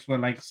draft picks were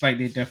like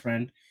slightly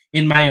different,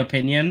 in my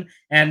opinion.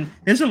 And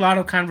there's a lot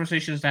of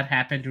conversations that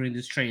happen during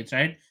these trades,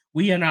 right?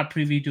 We are not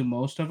privy to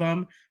most of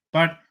them,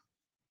 but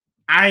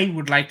I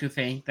would like to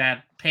think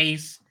that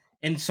Pace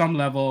in some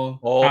level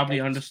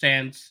probably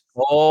understands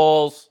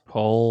Polls,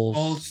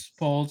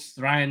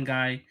 Ryan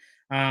guy.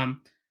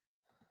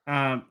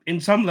 In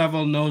some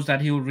level knows that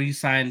he will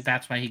resign.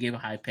 That's why he gave a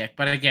high pick.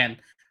 But again,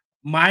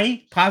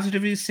 my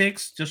positivity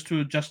 6, just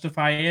to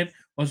justify it,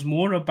 was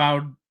more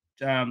about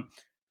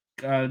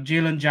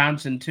Jalen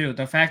Johnson too.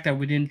 The fact that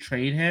we didn't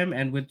trade him,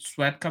 and with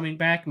Sweat coming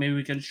back, maybe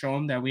we can show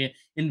him that we're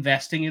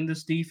investing in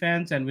this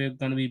defense and we're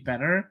going to be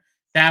better.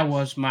 That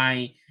was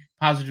my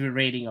positive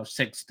rating of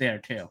 6 there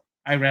too.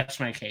 I rest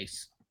my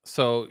case.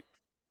 So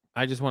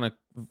I just want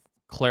to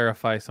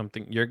clarify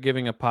something. You're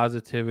giving a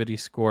positivity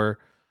score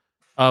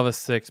of a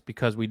 6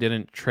 because we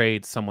didn't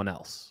trade someone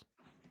else.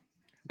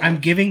 I'm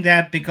giving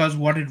that because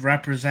what it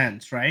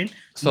represents, right?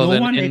 So no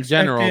then in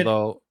general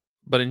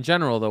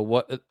though,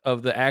 what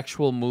of the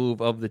actual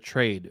move of the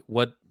trade,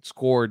 what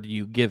score do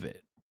you give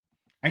it?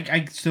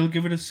 I still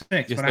give it a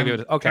 6. You still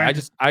give it okay.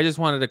 I just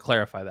wanted to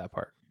clarify that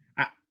part.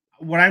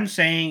 What I'm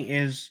saying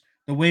is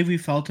the way we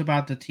felt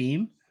about the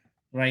team,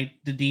 right?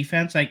 The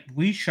defense, like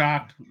we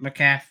shocked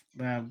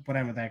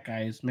whatever that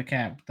guy is,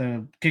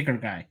 the kicker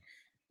guy.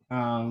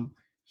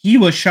 He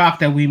was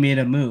shocked that we made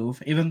a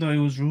move, even though it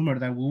was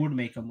rumored that we would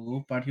make a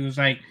move. But he was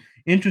like,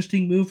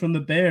 interesting move from the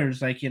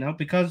Bears, like,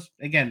 because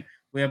again,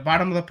 we're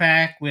bottom of the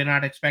pack. We're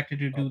not expected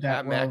to do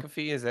that.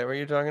 McAfee, is that what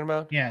you're talking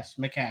about? Yes,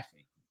 McAfee.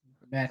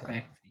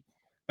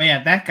 But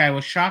yeah, that guy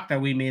was shocked that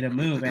we made a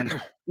move,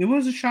 and it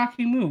was a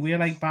shocking move. We're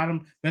like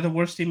we're the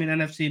worst team in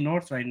NFC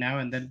North right now,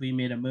 and then we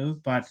made a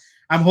move. But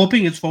I'm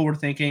hoping it's forward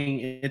thinking.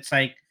 It's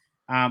like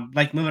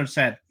Miller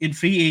said, in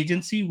free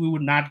agency, we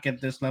would not get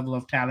this level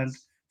of talent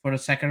for a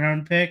 2nd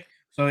round pick.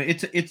 So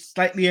it's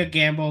slightly a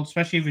gamble,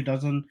 especially if it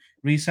doesn't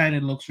re-sign.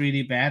 It looks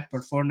really bad.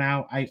 But for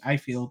now, I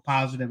feel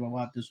positive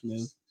about this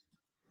move.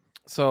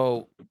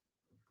 So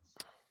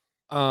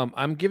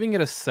I'm giving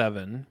it a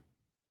 7.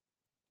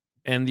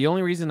 And the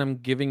only reason I'm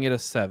giving it a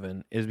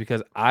 7 is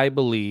because I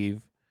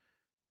believe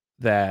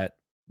that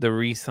the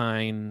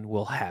re-sign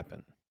will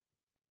happen.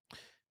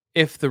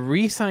 If the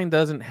re-sign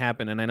doesn't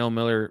happen, and I know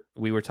Miller,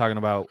 we were talking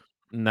about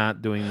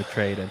not doing the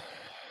trade, and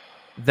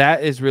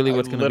that is really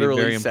what's going to be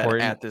very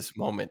important at this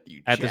moment.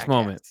 This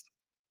moment.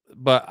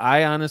 But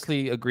I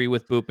honestly agree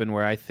with Boopin,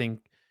 where I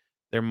think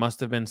there must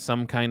have been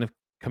some kind of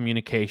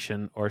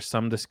communication or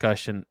some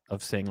discussion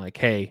of saying like,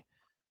 hey,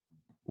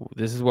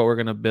 this is what we're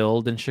going to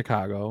build in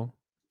Chicago.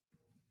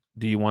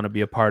 Do you want to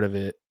be a part of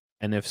it?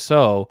 And if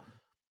so,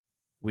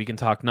 we can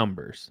talk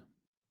numbers.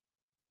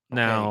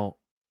 Now,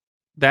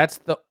 that's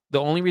the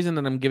only reason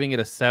that I'm giving it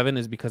a 7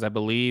 is because I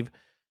believe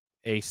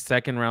a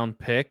second round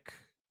pick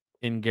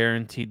in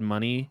guaranteed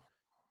money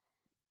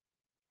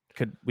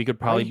we could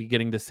probably be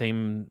getting the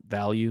same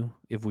value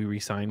if we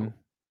resign.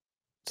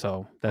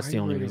 So that's the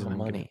only reason I'm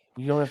money.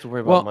 You don't have to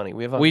worry about money.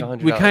 We have we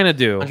kind of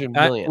do. 100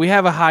 million. We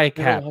have a high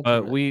cap,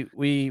 but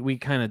we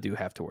kind of do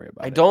have to worry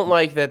about it. I don't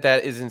like that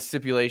is in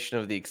stipulation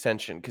of the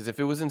extension, because if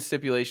it was in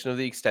stipulation of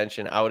the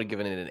extension, I would have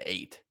given it an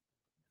 8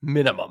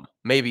 minimum,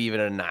 maybe even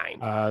a 9.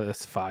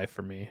 That's 5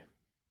 for me.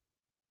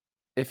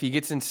 If he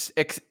gets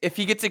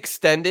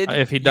extended,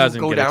 if he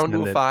doesn't go down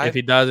extended, to a 5. If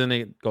he doesn't,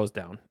 it goes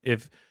down.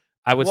 If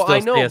I would still I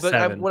know, say a but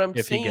 7. What I'm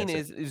saying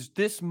is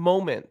this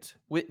moment.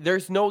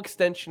 There's no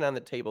extension on the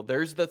table.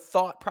 There's the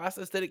thought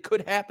process that it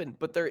could happen,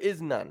 but there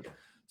is none.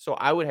 So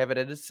I would have it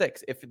at a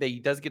 6. If he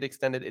does get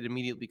extended, it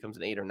immediately becomes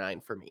an 8 or 9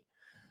 for me.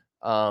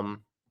 I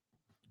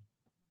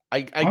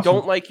Awesome.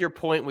 don't like your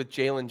point with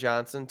Jalen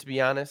Johnson, to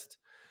be honest,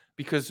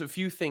 because a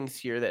few things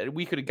here that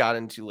we could have got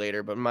into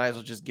later, but might as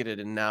well just get it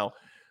in now.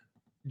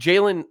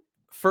 Jalen,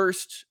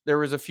 first, there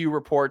was a few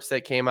reports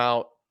that came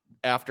out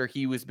after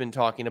he was been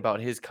talking about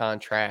his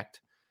contract,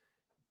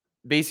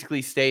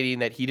 basically stating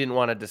that he didn't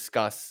want to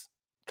discuss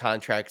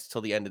contracts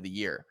till the end of the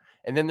year.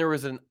 And then there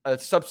was a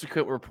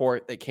subsequent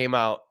report that came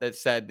out that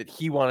said that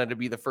he wanted to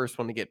be the first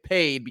one to get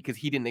paid because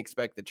he didn't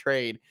expect the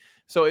trade.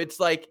 So it's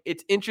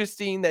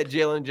interesting, that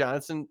Jalen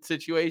Johnson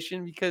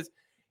situation, because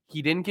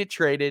he didn't get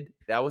traded.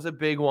 That was a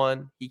big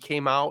one. He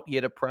came out, he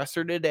had a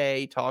presser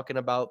today talking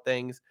about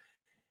things.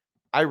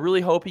 I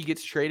really hope he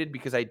gets traded,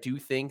 because I do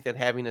think that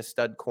having a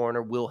stud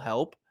corner will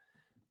help.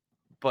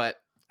 But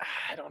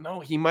I don't know.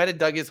 He might have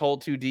dug his hole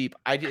too deep.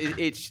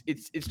 It's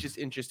just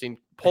interesting.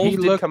 Poles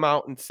did come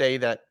out and say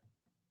that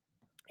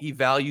he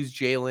values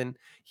Jalen.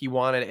 He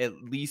wanted at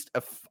least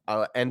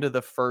a end of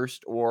the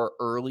first or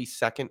early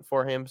second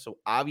for him. So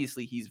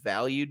obviously he's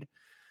valued,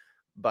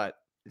 but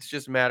it's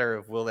just a matter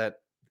of will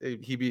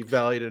he be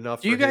valued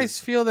enough. Do you guys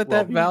feel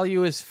that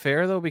value is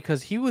fair, though?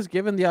 Because he was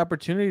given the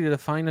opportunity to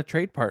find a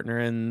trade partner,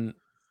 and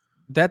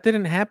that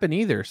didn't happen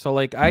either. So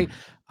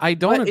I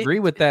don't agree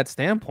with that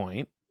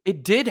standpoint.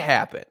 It did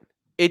happen.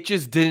 It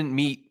just didn't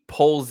meet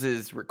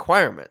Poles'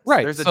 requirements.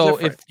 Right. There's a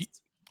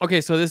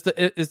difference. So is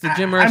the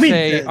Jim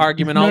Irsay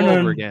argument all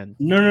over again?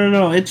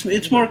 No.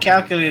 It's more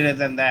calculated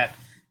than that.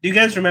 Do you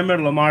guys remember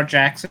Lamar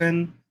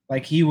Jackson?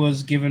 Like, he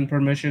was given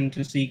permission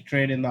to seek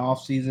trade in the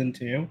offseason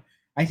too.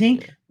 I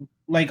think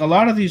a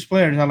lot of these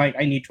players are like,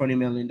 I need $20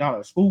 million.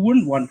 Who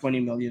wouldn't want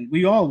 $20 million?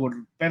 We all would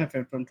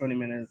benefit from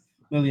 $20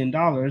 million.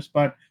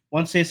 But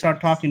once they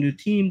start talking to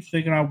teams,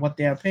 figure out what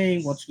they are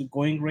paying, what's the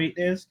going rate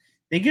is,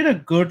 they get a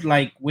good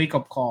wake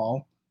up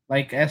call,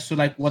 as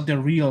to what their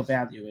real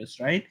value is,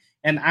 right?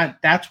 And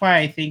that's why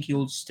I think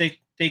he'll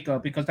take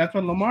up, because that's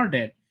what Lamar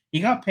did. He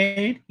got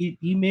paid.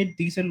 He made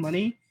decent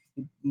money.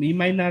 He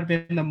might not have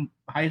been the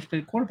highest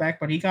paid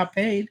quarterback, but he got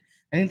paid.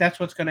 I think that's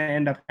what's going to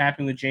end up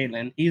happening with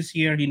Jalen. He's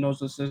here. He knows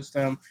the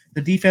system.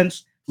 The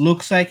defense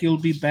looks like it'll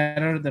be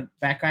better the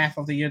back half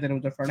of the year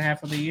than the front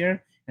half of the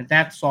year, and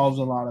that solves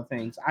a lot of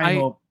things. I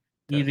hope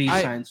he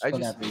resigns for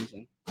that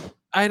reason.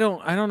 I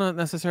don't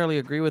necessarily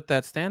agree with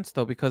that stance,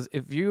 though, because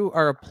if you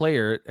are a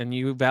player and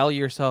you value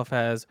yourself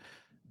as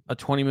a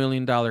 $20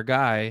 million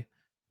guy,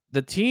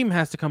 the team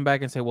has to come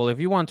back and say, well,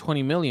 if you want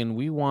 $20 million,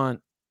 we want,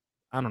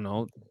 I don't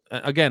know.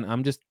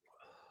 Again, this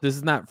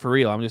is not for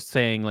real. I'm just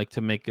saying,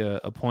 to make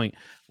a point.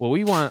 Well,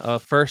 we want a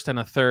first and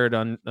a third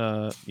on,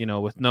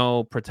 with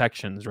no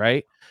protections,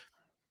 right?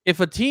 If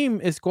a team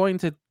is going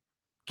to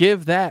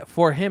give that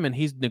for him and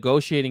he's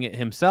negotiating it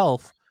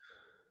himself,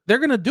 they're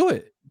going to do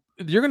it.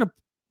 You're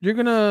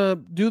going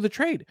to do the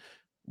trade.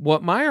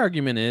 What my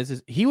argument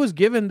is he was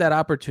given that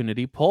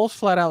opportunity. Poles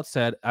flat out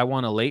said, I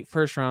want a late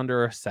first rounder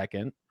or a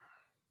second,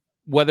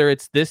 whether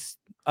it's this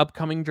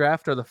upcoming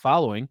draft or the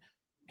following.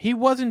 He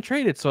wasn't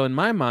traded. So in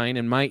my mind,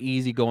 and my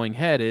easygoing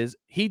head is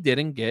he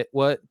didn't get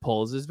what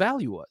Poles'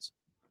 value was.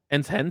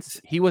 And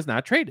hence he was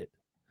not traded.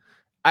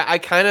 I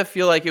kind of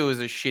feel like it was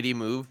a shitty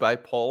move by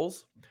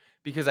Poles,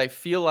 because I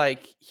feel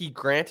like he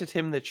granted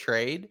him the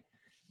trade,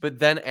 but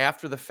then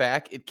after the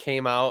fact, it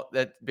came out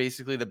that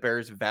basically the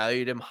Bears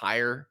valued him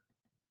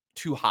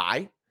too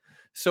high.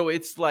 So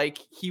it's like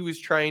he was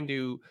trying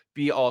to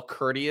be all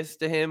courteous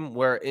to him,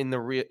 where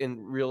the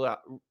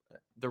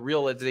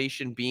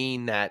realization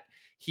being that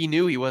he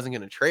knew he wasn't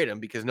going to trade him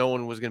because no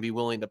one was going to be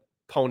willing to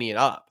pony it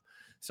up.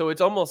 So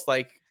it's almost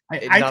like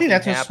I think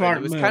that's a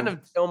smart move. It was move. kind of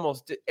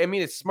almost, I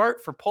mean, it's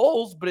smart for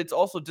Poles, but it's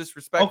also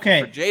disrespectful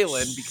for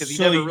Jalen, because he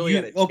never really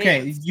had a chance.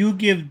 Okay, you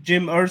give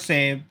Jim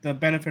Irsay the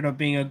benefit of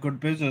being a good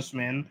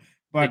businessman,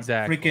 but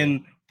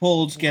freaking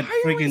Poles get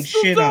freaking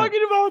shit on.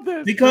 About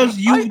this? Because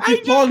you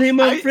called him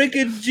a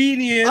freaking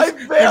genius. I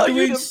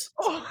valued him.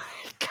 Oh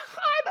my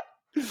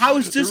God. How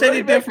is this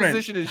any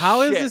different?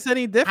 How is this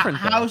any different?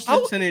 How is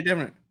this any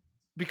different?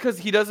 Because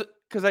he doesn't.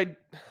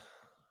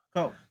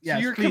 Oh, yeah.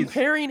 So you're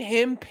comparing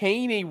him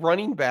paying a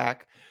running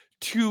back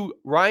to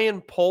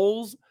Ryan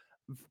Poles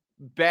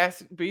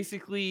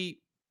basically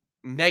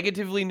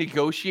negatively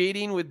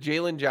negotiating with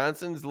Jalen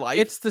Johnson's life.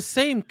 It's the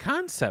same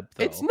concept,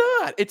 though. It's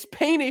not. It's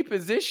paying a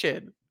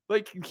position.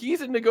 Like,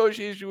 he's in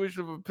negotiation with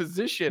a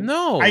position.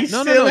 No, I no,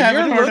 still no.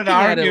 haven't You're heard an looking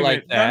at it argument.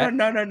 like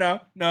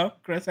that. No,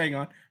 Chris, hang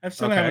on. I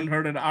still Okay. haven't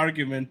heard an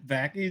argument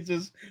back. He's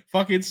just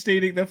fucking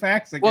stating the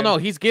facts again. Well, no,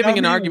 he's giving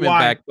an argument why.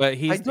 back, but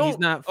he's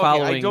not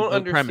following I don't the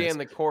understand premise.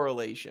 the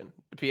correlation,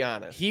 to be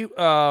honest. He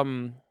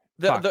the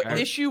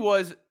issue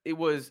was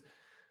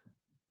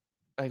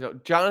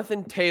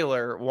Jonathan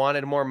Taylor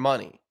wanted more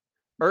money.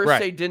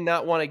 Irsay did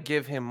not want to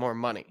give him more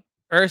money.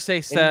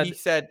 Irsay said, he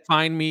said,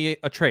 "Find me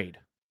a trade.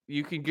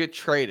 You can get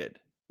traded."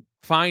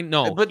 But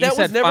that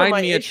was never "Find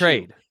my me issue. a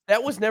trade."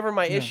 That was never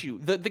my issue.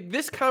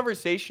 This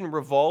conversation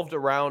revolved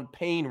around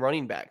paying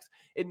running backs.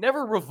 It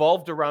never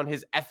revolved around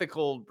his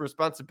ethical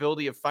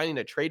responsibility of finding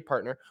a trade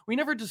partner. We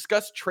never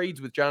discussed trades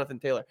with Jonathan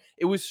Taylor.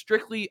 It was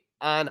strictly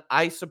on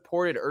I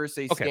supported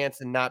Irsay's stance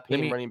and not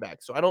paying running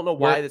backs. So I don't know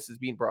why this is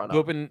being brought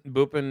up.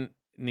 Boopin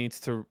needs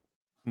to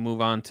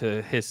move on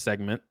to his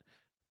segment,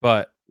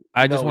 but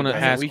I just want to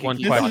ask one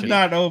question. This is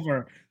not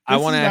over. I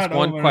want to ask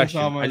one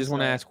question. I just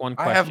want to ask one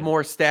question. I have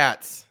more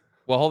stats.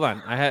 Well, hold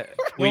on.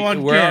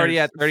 We're already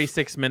at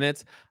 36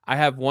 minutes. I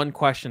have one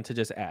question to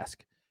just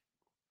ask.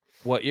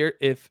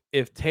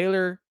 If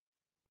Taylor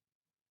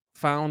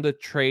found a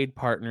trade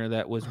partner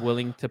that was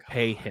willing to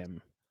pay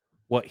him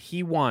what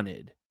he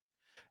wanted,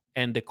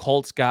 and the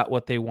Colts got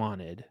what they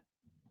wanted,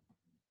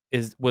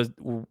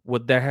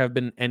 would there have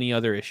been any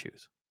other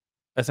issues?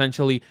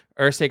 Essentially,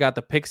 Irsay got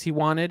the picks he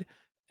wanted.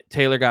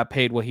 Taylor got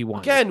paid what he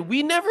wanted. Again,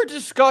 we never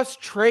discussed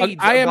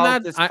trades. I am about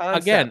not. This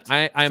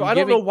I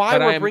don't know why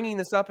we're bringing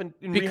this up and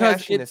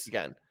rehashing this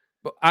again.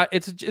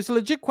 It's a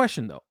legit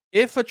question though.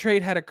 If a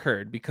trade had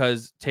occurred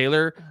because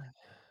Taylor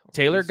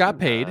got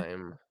paid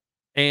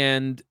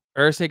and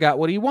Irsay got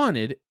what he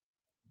wanted,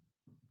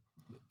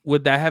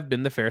 would that have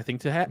been the fair thing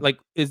to have? Like,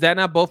 is that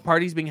not both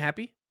parties being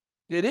happy?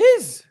 It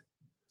is.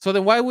 So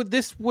then why would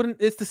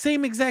it's the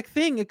same exact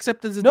thing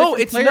except as a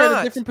different player at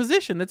a different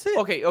position. That's it.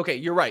 Okay,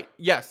 you're right.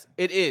 Yes,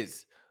 it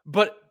is.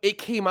 But it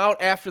came out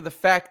after the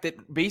fact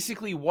that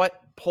basically what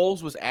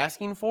Poles was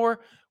asking for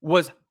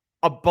was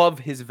above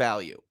his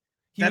value.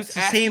 That's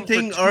the same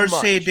thing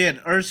Irsay did.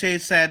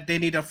 Irsay said they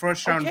need a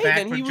first round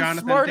back for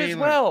Jonathan smart Taylor. As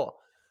well.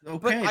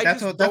 Okay,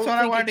 that's what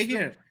I wanted to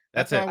hear.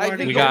 That's it.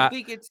 We got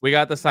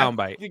the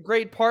soundbite. The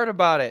great part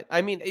about it.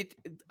 I mean,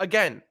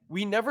 I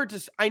never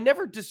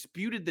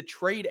disputed the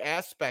trade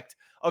aspect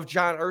of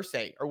Jim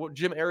Irsay.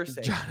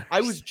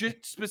 I was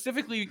just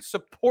specifically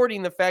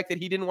supporting the fact that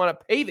he didn't want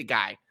to pay the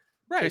guy.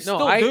 Right.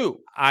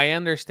 I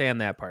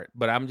understand that part,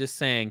 but I'm just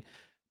saying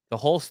the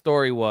whole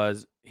story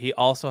was he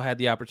also had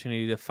the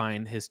opportunity to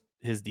find his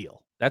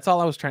deal. That's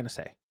all I was trying to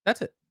say.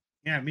 That's it.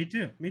 Yeah, me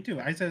too.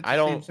 I said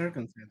the same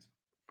circumstance.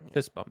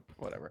 Fist bump,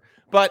 whatever.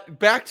 But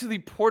back to the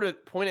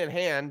point at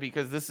hand,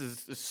 because this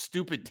is a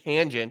stupid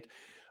tangent.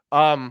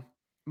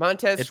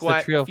 Montez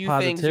Sweat, a few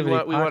things we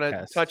want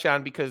to touch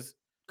on because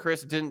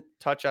Chris didn't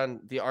touch on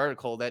the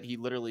article that he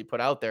literally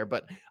put out there,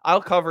 but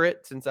I'll cover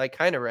it since I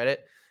kind of read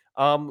it.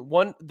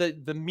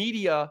 The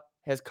media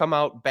has come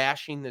out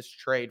bashing this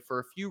trade for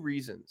a few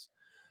reasons.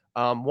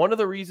 One of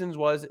the reasons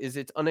is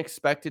it's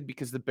unexpected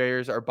because the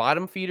Bears are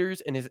bottom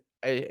feeders and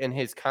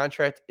his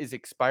contract is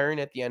expiring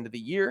at the end of the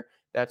year.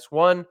 That's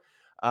one.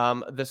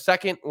 The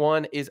second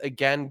one is,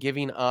 again,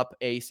 giving up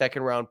a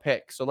second round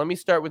pick. So let me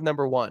start with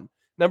number one.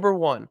 Number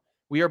one,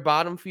 we are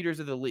bottom feeders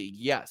of the league.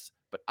 Yes.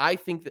 But I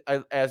think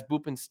that, as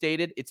Boopin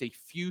stated, it's a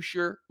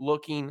future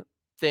looking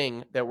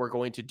thing that we're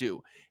going to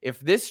do.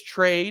 If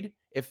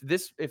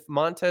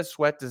Montez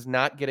Sweat does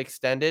not get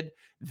extended,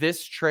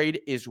 this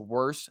trade is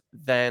worse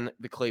than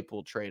the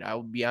Claypool trade. I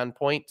will be on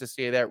point to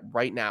say that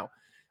right now.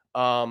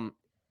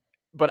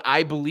 But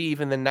I believe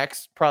in the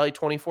next probably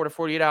 24 to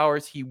 48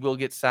 hours, he will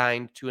get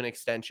signed to an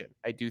extension.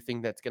 I do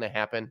think that's going to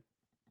happen.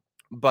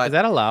 But is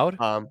that allowed?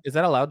 Is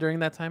that allowed during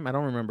that time? I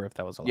don't remember if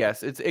that was allowed.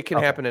 Yes, it can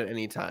happen at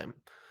any time.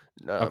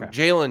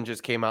 Jalen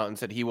just came out and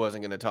said he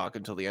wasn't going to talk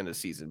until the end of the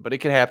season, but it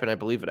can happen, I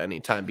believe, at any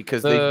time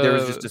because there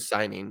was just a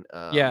signing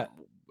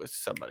with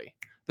somebody.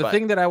 The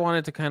thing that I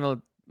wanted to kind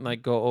of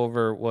like go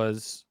over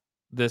was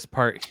this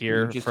part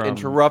here. You just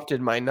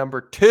interrupted my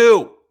number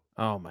 2.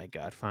 Oh my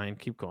God. Fine.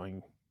 Keep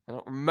going. I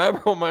don't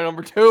remember what my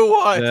number 2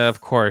 was.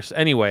 Of course.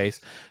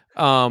 Anyways,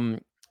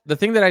 the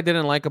thing that I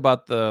didn't like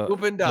about the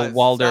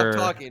Walder.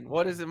 Stop talking.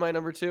 What is it? My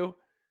number 2?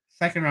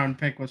 Second round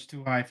pick was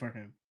too high for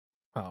him.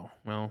 Oh,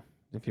 well,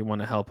 if you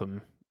want to help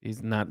him,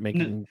 he's not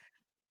making.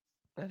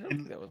 I don't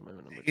think that was my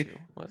number 2.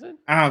 Was it?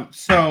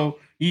 So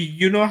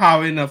you know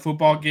how in a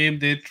football game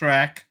they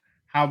track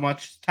how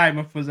much time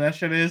of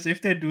possession is?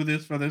 If they do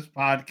this for this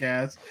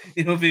podcast,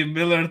 it'll be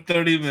Miller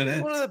 30 minutes.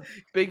 It's one of the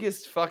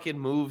biggest fucking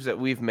moves that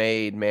we've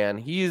made, man.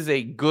 He is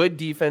a good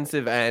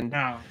defensive end.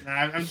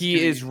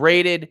 He is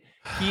rated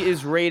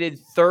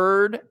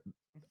 3rd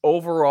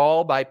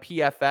overall by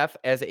PFF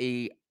as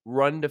a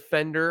run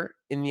defender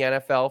in the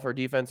NFL for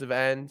defensive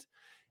ends.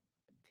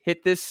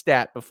 Hit this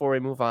stat before we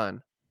move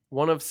on.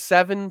 One of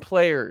 7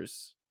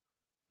 players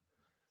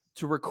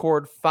to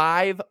record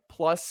 5+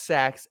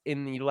 sacks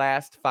in the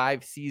last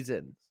 5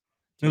 seasons.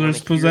 Do you want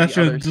Miller's to hear the other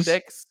possession just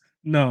 6?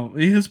 no,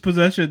 his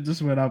possession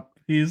just went up.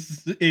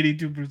 He's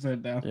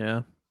 82% now.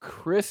 Yeah.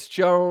 Chris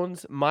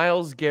Jones,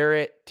 Myles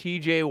Garrett,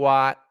 TJ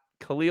Watt,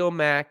 Khalil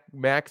Mack,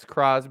 Max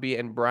Crosby,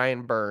 and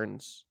Brian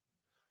Burns.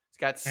 He's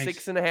got Nice.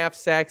 6.5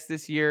 sacks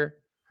this year.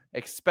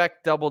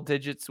 Expect double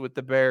digits with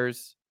the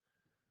Bears.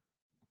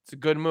 It's a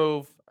good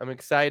move. I'm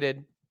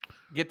excited.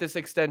 Get this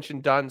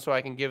extension done so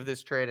I can give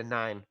this trade a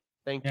 9.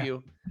 Thank Yeah.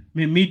 you.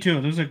 Me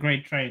too. This is a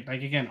great trade.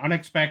 Like, again,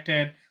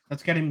 unexpected.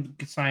 Let's get him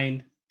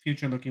signed.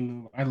 Future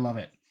looking move. I love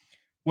it.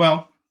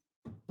 Well,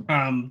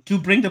 to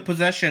bring the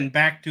possession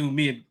back to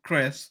me and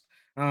Chris,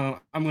 I'm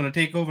going to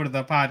take over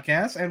the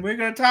podcast and we're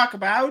going to talk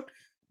about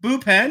Boo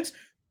Pens.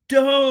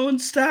 Don't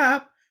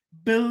stop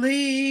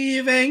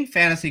believing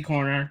fantasy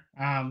corner.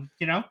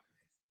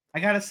 I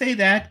got to say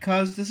that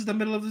because this is the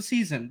middle of the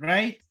season,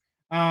 right?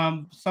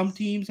 Some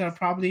teams are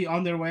probably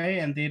on their way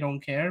and they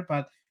don't care,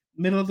 but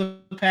middle of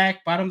the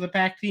pack, bottom of the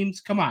pack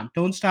teams, come on,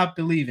 don't stop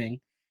believing.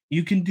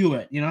 You can do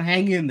it.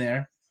 Hang in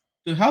there.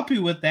 To help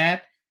you with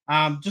that,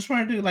 just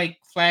wanted to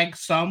flag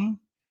some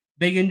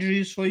big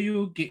injuries for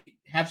you.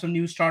 Have some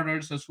new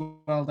starters as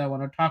well that I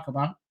want to talk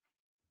about.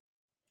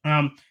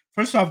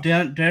 First off,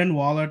 Darren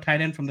Waller,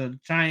 tight end from the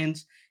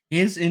Giants.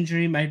 His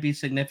injury might be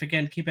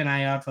significant. Keep an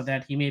eye out for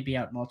that. He may be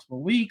out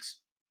multiple weeks.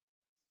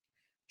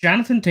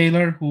 Jonathan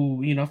Taylor,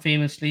 who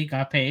famously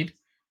got paid.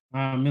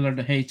 Miller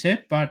hates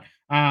it, but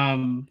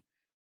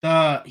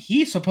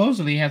he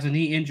supposedly has a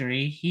knee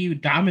injury. He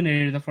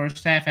dominated the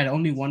first half, had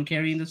only one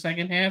carry in the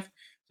second half.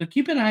 So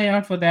keep an eye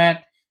out for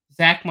that.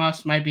 Zach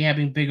Moss might be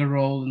having a bigger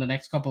role in the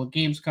next couple of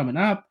games coming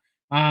up.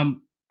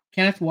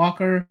 Kenneth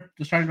Walker,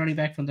 the starting running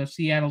back from the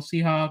Seattle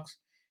Seahawks,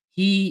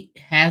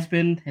 there's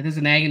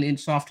an nagging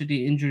soft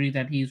tissue injury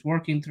that he's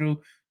working through.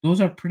 Those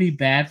are pretty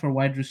bad for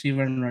wide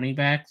receiver and running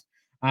backs.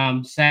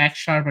 Zach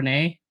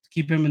Charbonnet,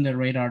 keep him in the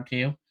radar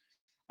too.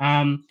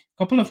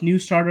 Couple of new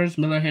starters.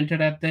 Miller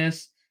hinted at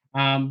this.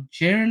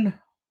 Jaron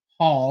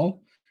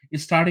Hall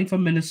is starting for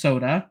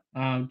Minnesota.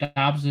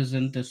 Dobbs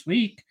isn't this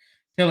week.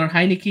 Taylor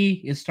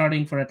Heineke is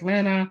starting for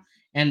Atlanta,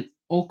 and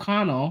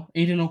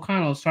Aiden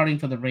O'Connell, is starting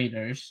for the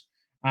Raiders.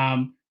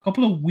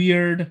 Couple of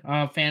weird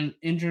fan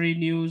injury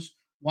news.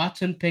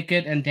 Watson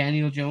Pickett and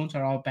Daniel Jones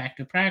are all back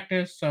to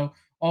practice, so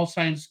all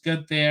signs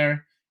good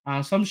there.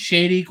 Some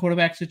shady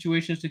quarterback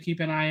situations to keep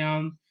an eye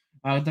on.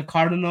 The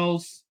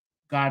Cardinals,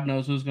 God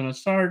knows who's going to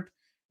start.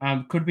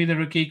 Could be the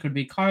rookie, could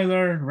be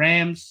Kyler.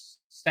 Rams,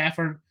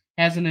 Stafford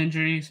has an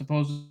injury,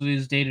 supposedly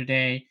is day to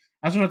day.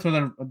 I was going to throw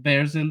the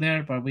Bears in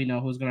there, but we know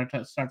who's going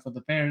to start for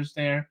the Bears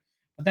there.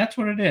 But that's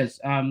what it is.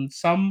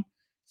 Some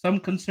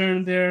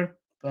concern there.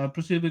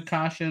 Proceed with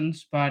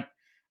cautions, but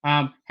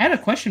had a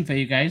question for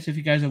you guys if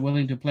you guys are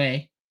willing to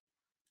play.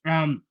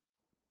 Can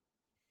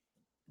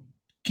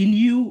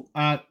you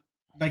the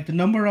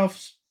number of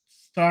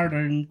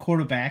starting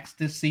quarterbacks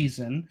this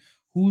season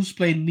who's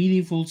played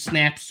meaningful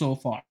snaps so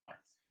far?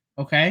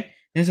 Okay,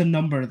 there's a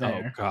number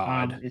there. Oh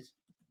God. It's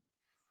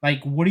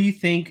what do you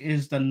think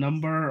is the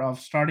number of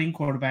starting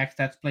quarterbacks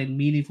that's played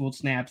meaningful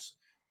snaps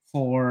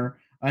for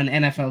an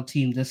NFL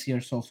team this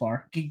year so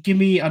far? Give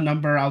me a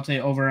number. I'll say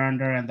over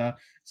under, and the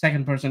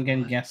second person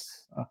can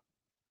guess.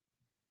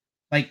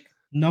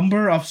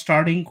 Number of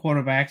starting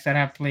quarterbacks that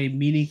have played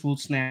meaningful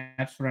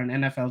snaps for an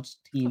NFL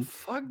team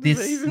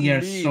this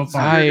year so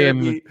far.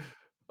 Okay.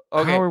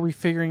 How are we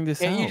figuring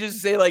this out? Can't you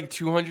just say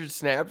 200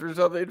 snaps or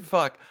something?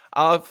 Fuck.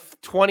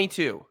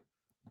 22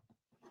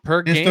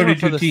 per There's game or 32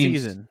 for the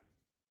teams. season?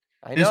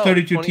 I There's know,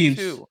 32 22.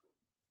 teams.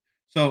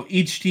 So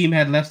each team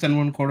had less than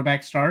one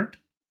quarterback start.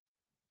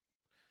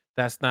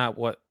 That's not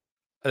what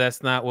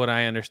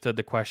I understood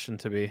the question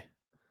to be.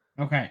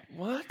 Okay.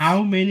 What?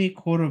 How many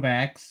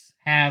quarterbacks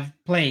have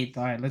played?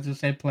 All right, let's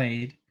just say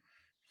played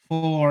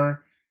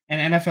for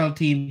an NFL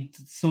team.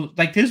 So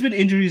there's been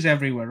injuries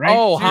everywhere, right?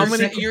 Oh, So how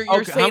many?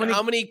 You're saying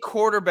how many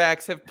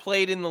quarterbacks have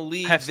played in the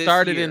league? Have this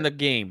started year? in the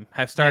game?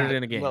 Have started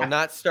in a game? Well,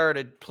 not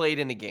started. Played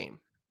in a game.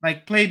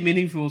 Played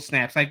meaningful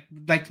snaps,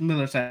 like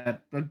Miller said,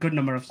 a good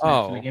number of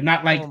snaps in the game.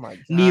 Not Oh my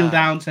kneel God.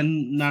 downs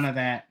and none of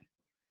that.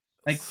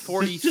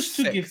 46. Just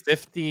to give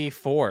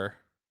 54.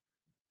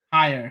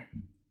 higher.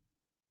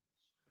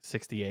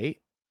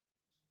 68.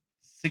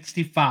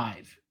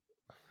 65.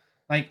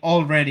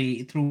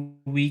 Already through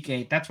week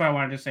 8. That's what I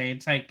wanted to say.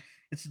 It's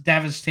a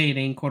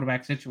devastating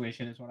quarterback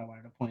situation is what I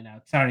wanted to point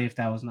out. Sorry if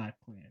that was not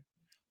clear.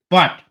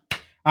 But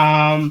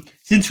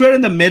since we're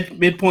in the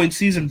midpoint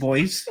season,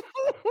 boys.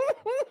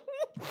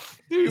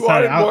 He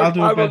wanted more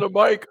time on the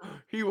mic.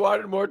 He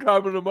wanted more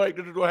time on the mic.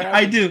 This is what happened.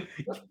 I do.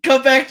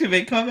 Come back to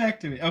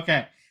me.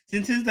 Okay.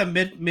 Since it's the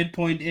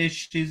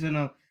midpoint-ish season,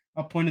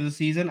 a point of the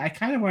season, I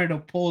kind of wanted to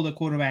pull the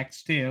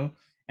quarterbacks too,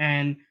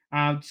 and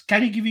just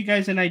kind of give you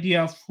guys an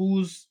idea of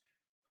who's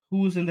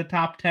in the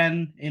top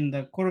 10 in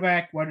the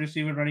quarterback, wide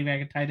receiver, running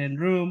back, and tight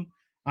end room.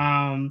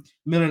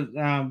 Miller,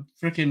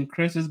 freaking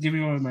Chris is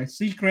giving away my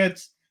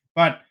secrets,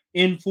 but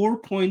in 4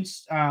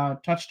 points,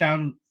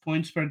 touchdown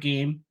points per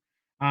game.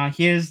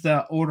 Here's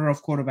the order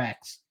of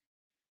quarterbacks.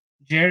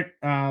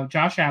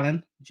 Josh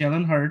Allen,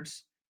 Jalen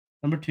Hurts,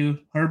 number 2,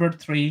 Herbert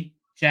 3,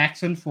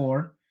 Jackson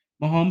 4,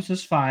 Mahomes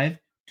is 5,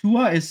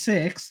 Tua is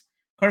 6,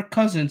 Kirk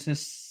Cousins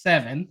is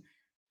 7,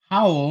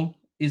 Howell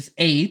is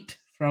 8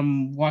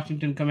 from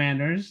Washington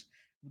Commanders,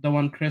 the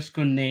one Chris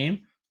couldn't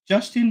name.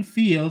 Justin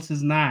Fields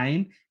is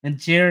 9, and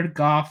Jared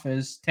Goff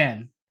is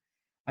 10.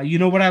 You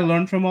know what I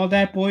learned from all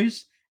that,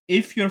 boys?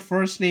 If your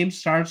first name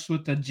starts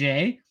with a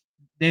J,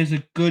 there's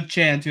a good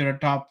chance you're a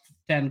top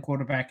 10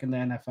 quarterback in the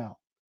NFL.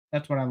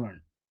 That's what I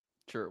learned.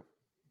 True.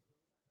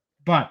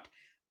 But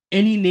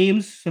any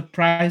names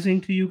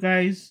surprising to you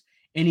guys?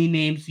 Any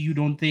names you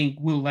don't think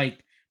will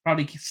like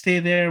probably stay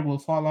there, will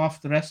fall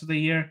off the rest of the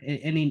year?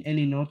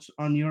 Any notes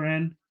on your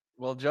end?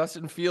 Well,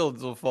 Justin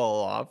Fields will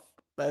fall off.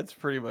 That's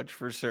pretty much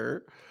for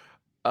sure.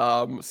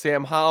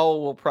 Sam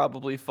Howell will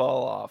probably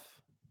fall off.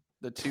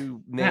 The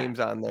two names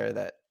on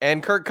there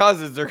and Kirk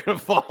Cousins are going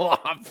to fall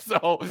off.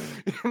 So,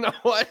 you know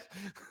what?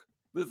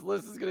 This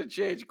list is going to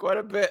change quite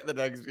a bit in the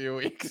next few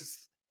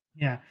weeks.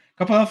 Yeah,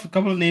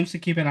 couple of names to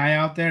keep an eye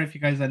out there if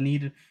you guys are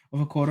needed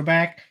of a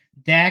quarterback.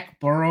 Dak,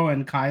 Burrow,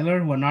 and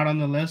Kyler, who are not on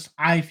the list,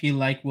 I feel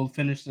like will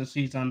finish the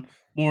season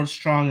more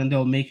strong and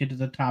they'll make it to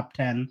the top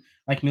 10.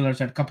 Like Miller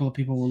said, a couple of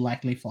people will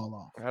likely fall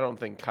off. I don't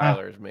think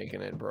Kyler is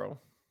making it, bro.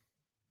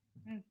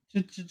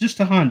 Just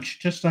a hunch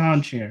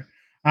here.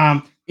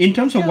 In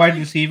terms of wide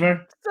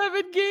receiver,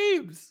 7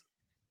 games.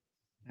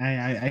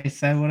 I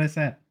said what I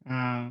said.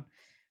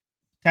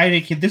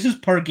 Tyreek Hill, this is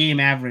per game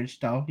average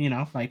though,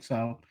 like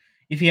so.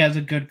 If he has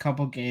a good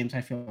couple games,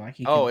 I feel like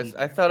he.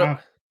 I thought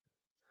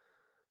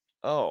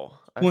it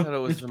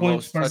was the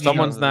most touchdowns.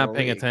 Someone's not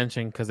paying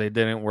attention because they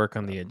didn't work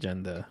on the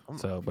agenda.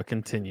 So, but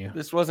continue.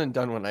 This wasn't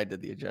done when I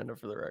did the agenda,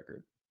 for the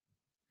record.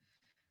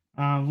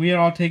 We are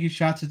all taking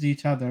shots at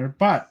each other,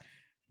 but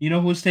you know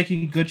who's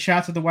taking good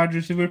shots at the wide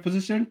receiver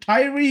position?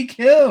 Tyreek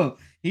Hill.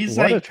 He's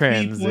what like a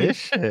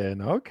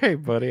transition. Okay,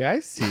 buddy, I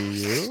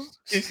see you.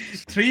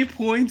 3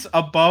 points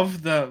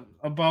above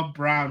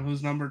Brown,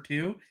 who's number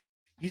 2.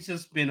 He's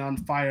just been on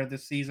fire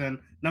this season.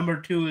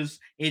 Number 2 is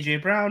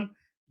AJ Brown.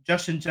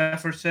 Justin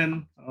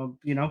Jefferson,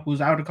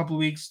 who's out a couple of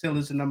weeks, still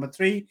is in number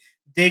 3.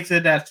 Diggs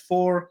at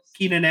 4.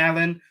 Keenan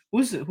Allen,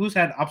 who's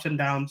had ups and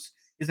downs,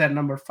 is at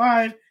number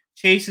 5.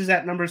 Chase is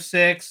at number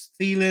 6.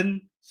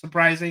 Thielen,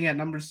 surprising, at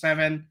number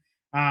 7.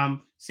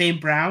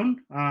 St.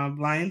 Brown,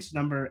 Lions,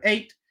 number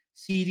 8.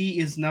 CD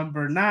is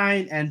number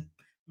 9. And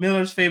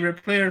Miller's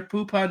favorite player,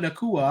 Puka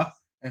Nacua,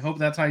 I hope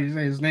that's how you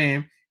say his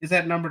name, is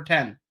at number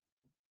 10.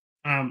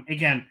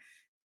 Again,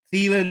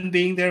 Thielen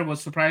being there was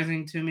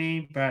surprising to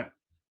me, but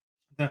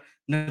the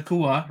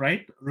Nacua,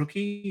 right,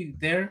 rookie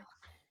there,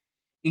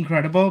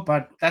 incredible.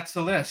 But that's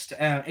the list.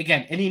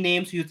 Again, any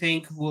names you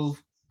think will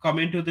come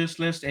into this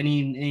list?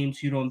 Any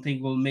names you don't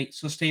think will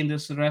sustain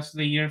this the rest of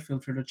the year? Feel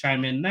free to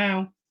chime in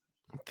now.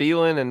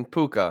 Thielen and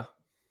Puka.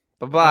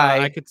 Bye-bye.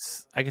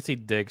 I could see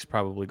Diggs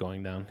probably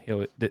going down.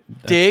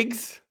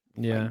 Diggs?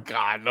 Yeah. My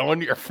God, no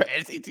wonder your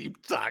fantasy team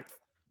sucks.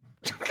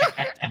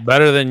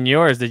 Better than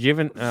yours. Did you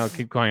even? Oh,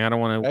 keep going. I don't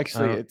want to.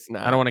 Actually, it's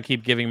not. I don't want to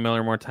keep giving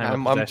Miller more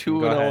time. I'm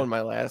 2-0 in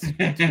my last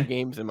 2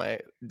 games in my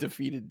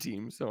defeated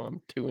team, so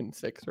I'm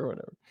 2-6 or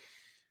whatever.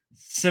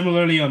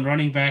 Similarly, on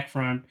running back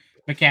front,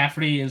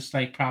 McCaffrey is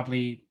like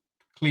probably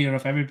clear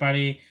of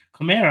everybody.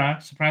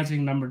 Kamara,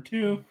 surprising number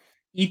 2.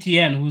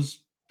 ETN, who's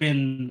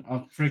been a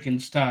freaking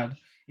stud,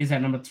 is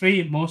at number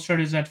 3.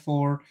 Mostert is at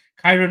 4.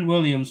 Kyron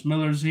Williams,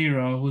 Miller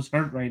 0, who's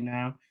hurt right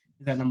now,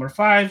 is at number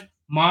 5.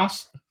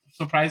 Moss,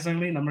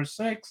 surprisingly, number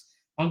 6.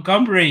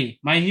 Montgomery,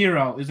 my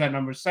hero, is at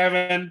number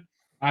 7.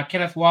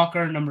 Kenneth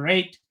Walker, number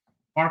 8.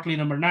 Barkley,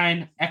 number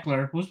 9.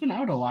 Eckler, who's been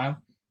out a while,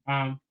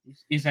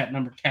 is at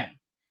number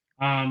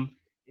 10.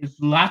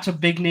 Lots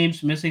of big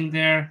names missing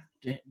there.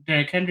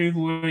 Derrick Henry,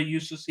 who we're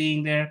used to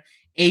seeing there.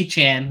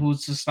 Achan,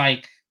 who's just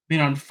like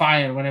been on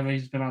fire whenever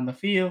he's been on the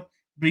field.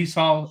 Brees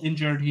Hall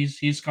injured.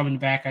 He's coming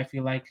back, I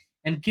feel like.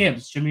 And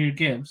Jameer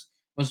Gibbs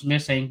was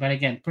missing, but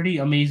again, pretty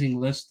amazing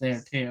list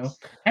there too.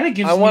 Kind of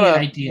gives me an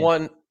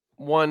idea.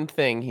 One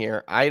thing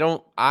here.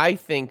 I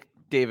think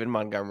David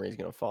Montgomery is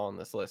going to fall on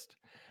this list.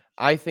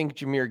 I think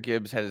Jameer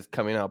Gibbs had his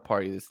coming out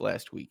party this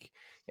last week,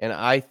 and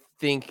I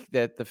think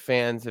that the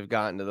fans have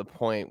gotten to the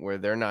point where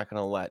they're not going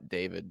to let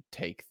David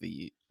take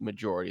the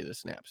majority of the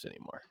snaps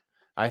anymore.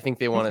 I think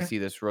they want to see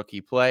this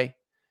rookie play,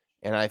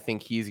 and I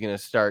think he's going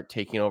to start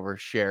taking over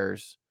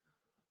shares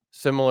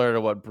similar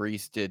to what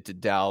Brees did to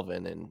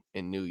Dalvin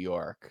in New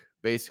York.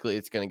 Basically,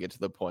 it's going to get to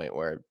the point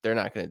where they're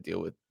not going to deal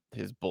with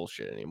his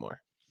bullshit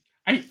anymore.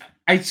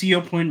 I see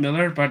your point,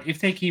 Miller, but if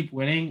they keep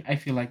winning, I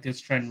feel like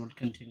this trend would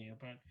continue.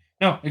 But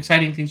no,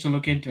 exciting things to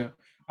look into.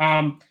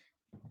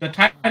 The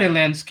tight end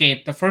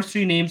landscape, the first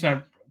 3 names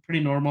are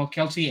pretty normal: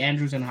 Kelsey,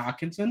 Andrews, and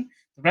Hawkinson.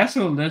 The rest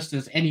of the list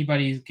is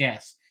anybody's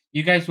guess.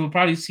 You guys will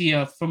probably see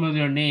a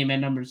familiar name at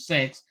number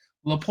 6.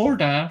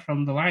 Laporta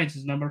from the Lions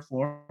is number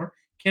 4.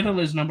 Kittle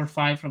is number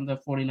 5 from the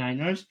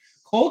 49ers.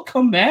 Cole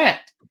Kmet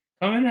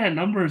coming at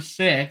number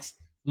 6.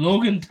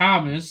 Logan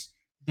Thomas,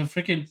 the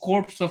freaking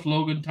corpse of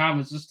Logan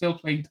Thomas, is still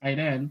playing tight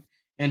end,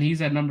 and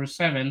he's at number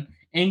 7.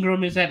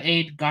 Ingram is at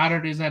 8.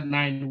 Goddard is at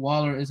 9.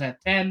 Waller is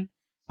at 10.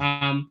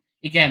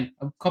 Again,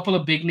 a couple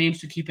of big names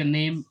to keep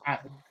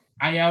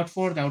eye out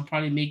for that would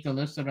probably make the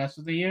list the rest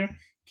of the year.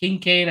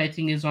 Kincaid, I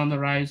think, is on the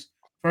rise.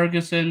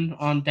 Ferguson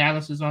on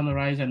Dallas is on the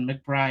rise, and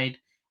McBride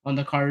on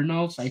the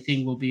Cardinals, I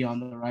think, will be on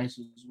the rise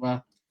as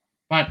well.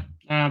 But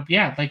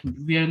yeah, like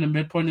we are in the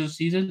midpoint of the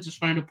season, just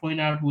trying to point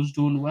out who's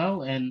doing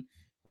well and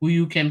who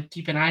you can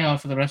keep an eye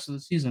out for the rest of the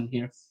season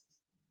here.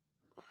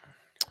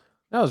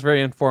 That was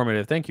very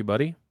informative. Thank you,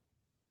 buddy.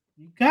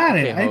 You got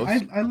Okay, it.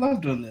 host. I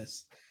love doing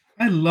this.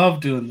 I love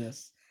doing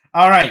this.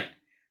 All right.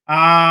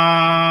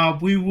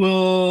 We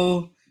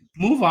will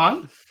move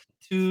on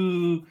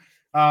to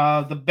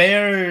the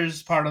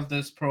Bears part of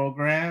this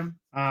program.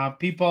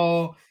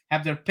 People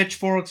have their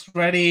pitchforks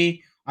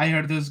ready. I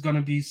heard there's going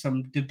to be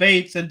some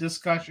debates and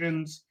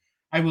discussions.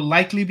 I will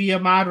likely be a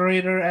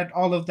moderator at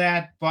all of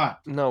that, but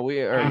No,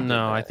 we already did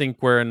No, I that. think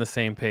we're in the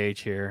same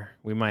page here.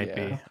 We might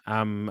Yeah. be.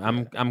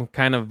 I'm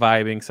kind of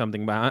vibing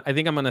something, but I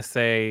think I'm gonna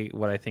say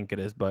what I think it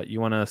is. But you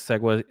want to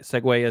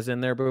segue us in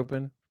there,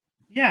 Boopin?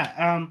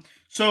 yeah.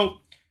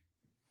 So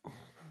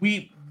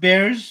we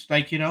Bears,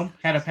 like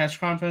had a press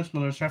conference.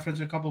 Miller's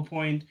referenced a couple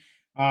point.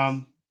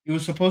 It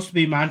was supposed to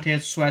be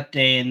Montez Sweat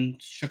Day in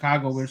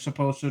Chicago. We are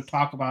supposed to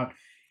talk about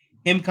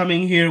him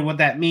coming here, what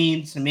that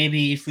means, and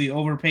maybe if we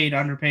overpaid,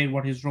 underpaid,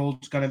 what his role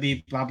is going to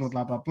be, blah blah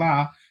blah blah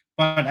blah.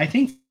 But I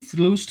think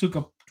Flus took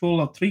a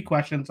total of 3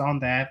 questions on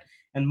that,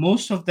 and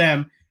most of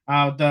them,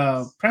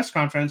 the press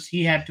conference,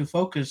 he had to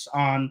focus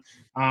on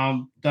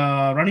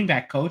the running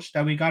back coach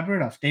that we got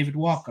rid of, David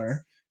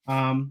Walker.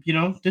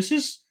 This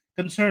is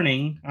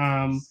concerning.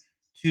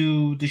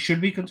 This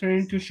should be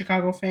concerning to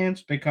Chicago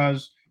fans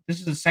because this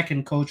is the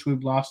second coach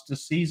we've lost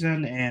this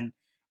season, and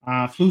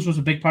Flus was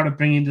a big part of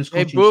bringing this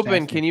Hey, coaching staff Boopin,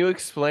 in. can you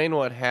explain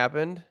what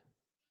happened?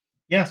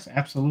 Yes,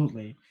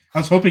 absolutely. I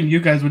was hoping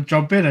you guys would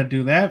jump in and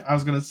do that. I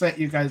was going to set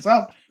you guys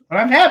up, but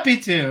I'm happy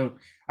to.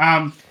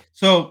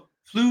 So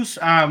Flus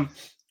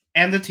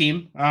and the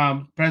team,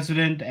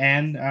 president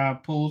and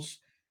Pulse,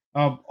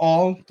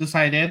 all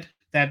decided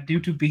that due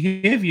to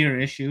behavior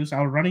issues,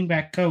 our running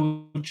back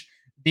coach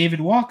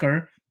David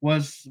Walker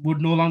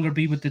would no longer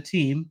be with the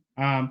team.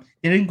 They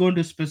didn't go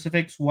into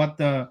specifics what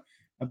the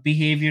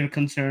behavior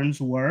concerns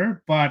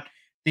were, but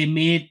they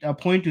made a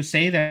point to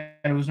say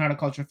that it was not a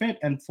culture fit,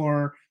 and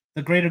for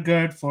the greater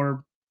good,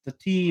 for the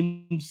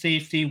team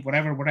safety,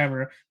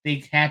 whatever,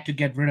 they had to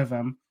get rid of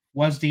him.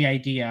 Was the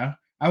idea?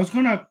 I was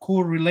gonna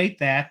correlate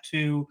that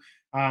to,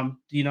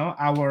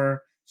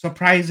 our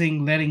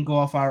surprising letting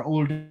go of our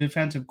old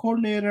defensive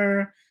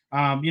coordinator.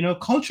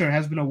 Culture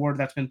has been a word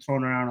that's been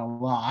thrown around a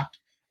lot.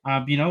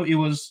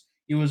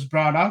 It was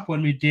brought up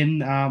when we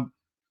didn't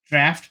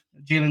draft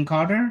Jalen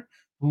Carter,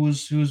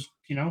 who's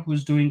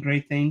doing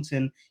great things,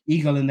 and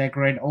Eagle in that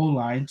great O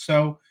line.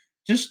 So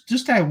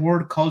just that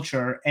word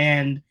culture,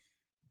 and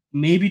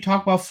maybe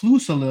talk about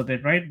Flus a little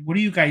bit, right? What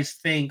do you guys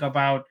think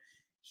about?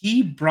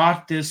 He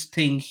brought this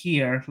thing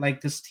here, like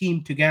this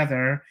team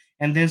together,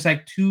 and there's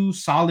like 2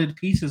 solid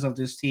pieces of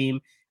this team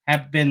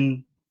have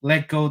been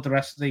let go the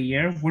rest of the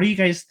year. What do you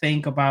guys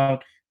think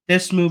about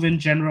this move in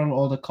general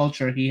or the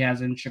culture he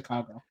has in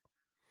Chicago?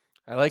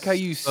 I like how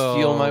you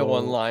steal my So,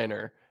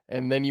 one-liner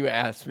and then you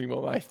ask me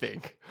what I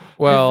think. I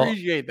well,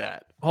 appreciate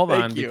that. hold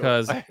on, Thank you.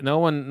 because no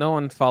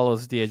one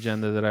follows the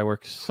agenda that I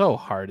work so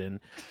hard in.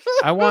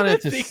 I wanted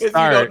That's to because you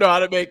don't start. know how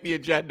to make the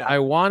agenda. I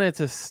wanted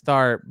to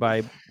start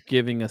by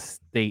giving a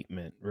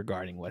statement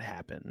regarding what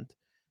happened,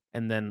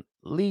 and then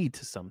lead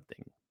to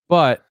something.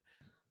 But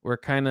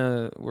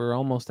we're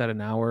almost at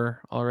an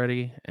hour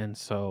already, and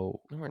so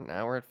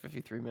We're at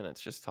 53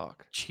 minutes. Just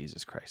talk.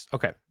 Jesus Christ.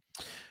 Okay.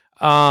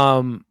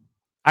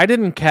 I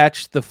didn't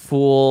catch the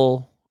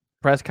full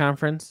press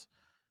conference.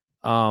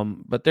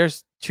 But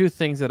there's 2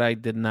 things that I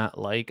did not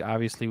like.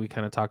 Obviously, we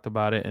kind of talked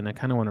about it, and I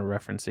kind of want to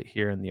reference it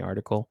here in the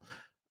article.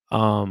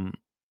 Um,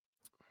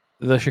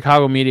 the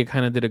Chicago media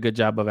kind of did a good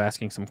job of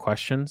asking some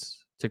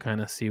questions to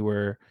kind of see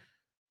where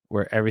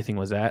everything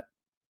was at.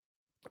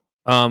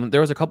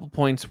 There was a couple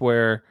points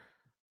where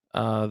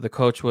the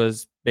coach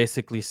was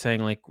basically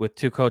saying, like, with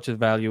 2 coaches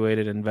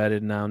evaluated and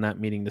vetted now not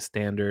meeting the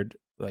standard,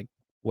 like,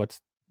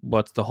 what's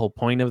the whole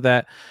point of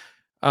that?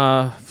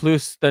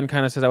 Flus then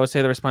kind of says, I would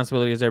say the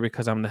responsibility is there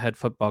because I'm the head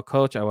football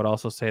coach. I would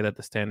also say that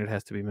the standard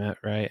has to be met,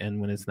 right? And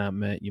when it's not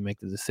met, you make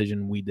the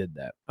decision. We did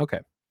that. Okay.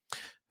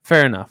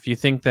 Fair enough. You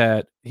think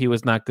that he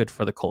was not good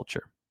for the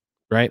culture,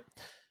 right?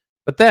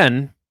 But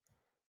then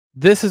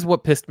this is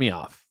what pissed me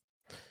off.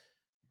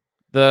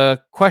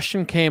 The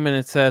question came and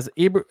it says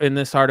in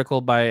this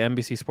article by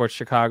NBC Sports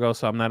Chicago,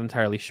 so I'm not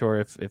entirely sure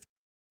if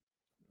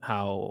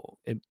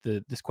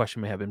this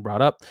question may have been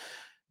brought up.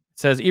 It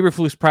says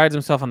Eberflus prides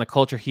himself on the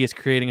culture he is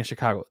creating in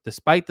Chicago.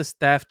 Despite the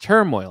staff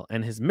turmoil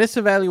and his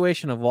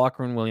misevaluation of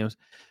Walker and Williams,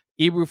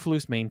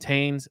 Eberflus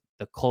maintains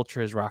the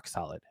culture is rock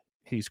solid.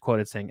 He's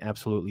quoted saying,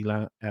 absolutely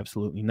not,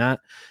 absolutely not.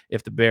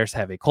 If the Bears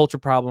have a culture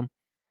problem,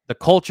 the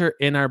culture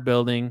in our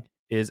building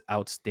is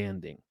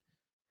outstanding.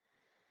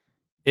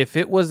 If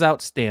it was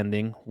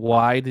outstanding,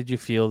 why did you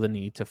feel the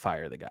need to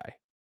fire the guy?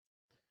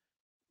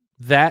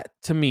 that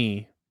to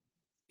me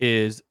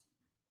is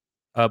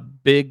a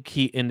big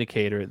key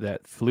indicator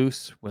that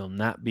Flus will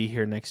not be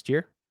here next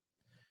year.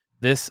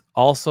 This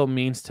also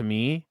means to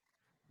me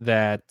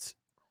that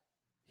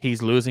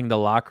he's losing the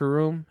locker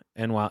room,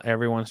 and while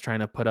everyone's trying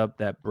to put up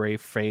that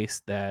brave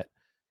face that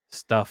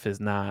stuff is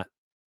not,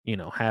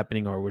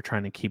 happening, or we're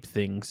trying to keep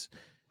things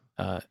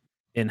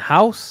in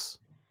house,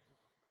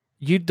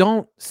 you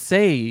don't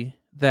say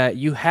that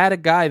you had a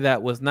guy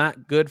that was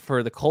not good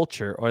for the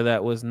culture or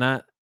that was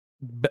not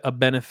a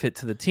benefit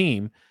to the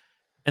team,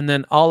 and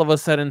then all of a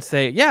sudden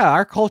say, yeah,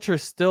 our culture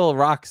is still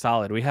rock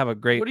solid. We have a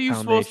great What are you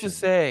foundation. supposed to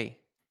say?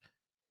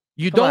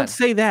 You Come don't on.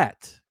 say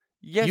that.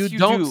 Yes, you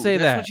don't do. say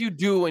That's that. what you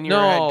do when you're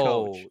a head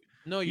coach.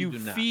 No, you do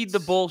not. Feed the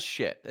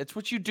bullshit. That's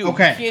what you do.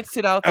 Okay. You can't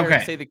sit out there and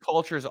Okay. say the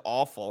culture is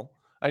awful.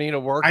 I need to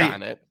work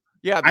on it.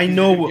 Yeah, I because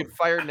know you're gonna get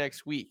fired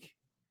next week.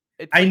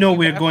 It's I like know you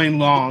we're have to going feed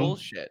the long.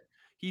 bullshit.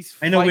 He's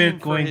I know we're fighting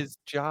for going. his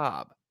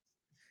job.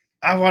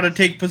 I want to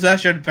take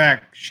possession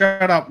back.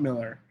 Shut up,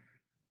 Miller.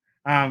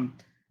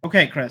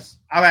 Okay, Chris.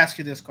 I'll ask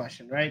you this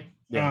question, right?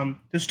 Yeah.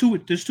 There's two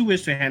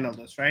ways to handle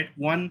this, right?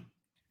 One,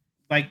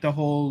 like the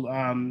whole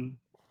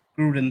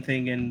Gruden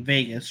thing in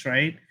Vegas,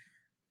 right?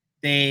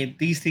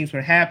 These things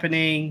were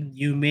happening.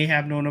 You may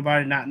have known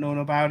about it, not known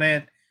about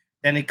it.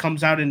 Then it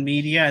comes out in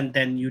media, and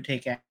then you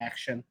take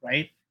action,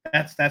 right?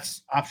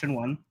 That's option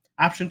one.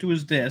 Option two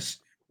is this,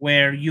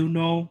 where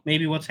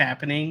maybe what's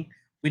happening.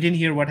 We didn't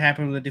hear what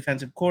happened with the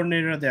defensive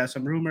coordinator. There are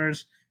some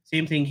rumors.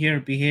 Same thing here,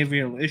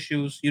 behavioral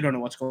issues. You don't know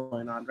what's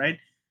going on, right?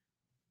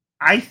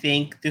 I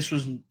think there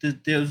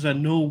was a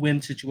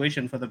no-win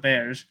situation for the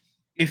Bears.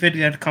 If it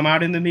had come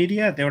out in the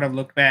media, they would have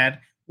looked bad.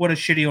 What a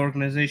shitty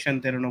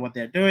organization. They don't know what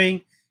they're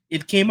doing.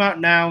 It came out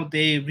now,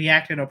 they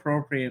reacted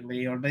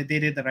appropriately, or they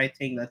did the right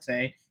thing, let's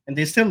say, and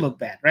they still look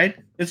bad, right?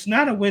 It's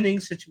not a winning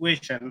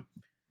situation.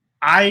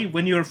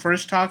 When you were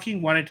first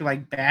talking, wanted to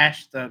like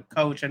bash the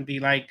coach and be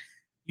like,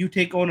 you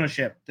take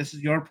ownership. This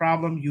is your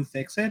problem. You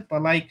fix it.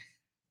 But like,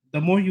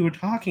 the more you were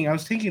talking, I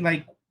was thinking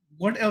like,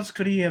 what else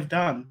could he have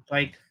done?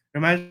 Like,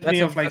 reminds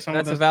me of like some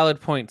of the. That's a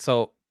valid point.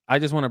 So I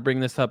just want to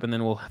bring this up, and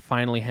then we'll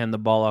finally hand the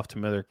ball off to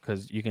Miller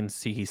because you can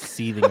see he's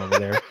seething over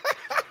there.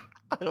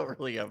 I don't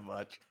really have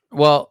much.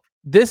 Well,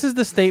 this is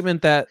the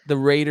statement that the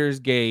Raiders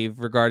gave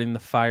regarding the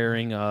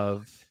firing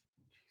of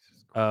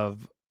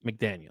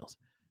McDaniels.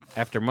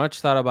 After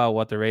much thought about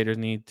what the Raiders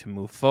need to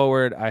move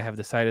forward, I have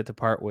decided to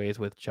part ways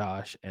with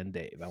Josh and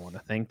Dave. I want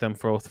to thank them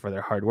both for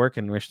their hard work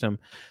and wish them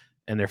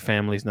and their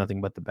families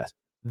nothing but the best.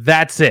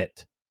 That's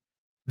it.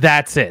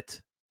 That's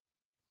it.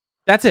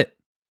 That's it.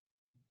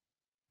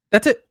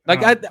 That's it.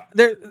 Like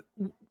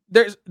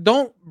there's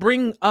don't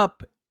bring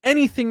up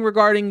anything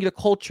regarding the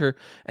culture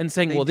and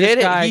saying, well,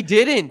 this guy he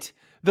didn't.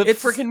 The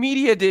freaking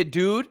media did,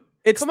 dude.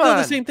 It's still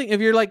the same thing. If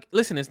you're like,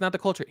 listen, it's not the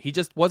culture. He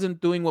just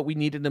wasn't doing what we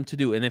needed him to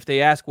do. And if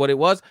they ask what it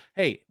was,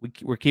 hey,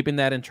 we're keeping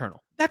that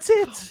internal. That's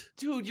it.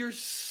 Dude, you're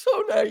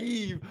so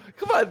naive.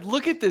 Come on,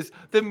 look at this.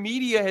 The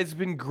media has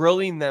been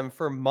grilling them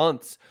for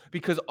months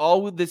because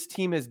all this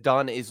team has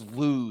done is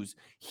lose.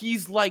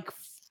 He's like,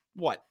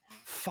 what,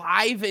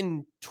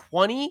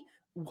 5-20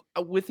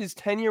 with his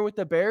tenure with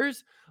the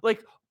Bears?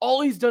 Like,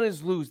 all he's done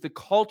is lose. The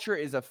culture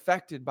is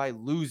affected by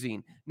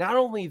losing. Not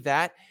only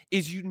that,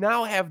 is you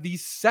now have the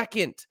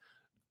second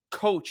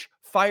coach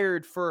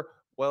fired for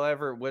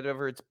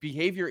whatever it's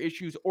behavior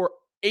issues or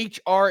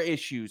HR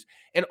issues.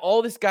 And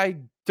all this guy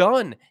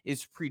done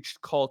is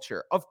preached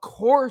culture. Of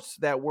course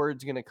that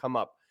word's going to come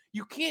up.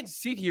 You can't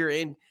sit here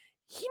and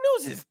he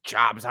knows his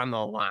job's on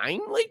the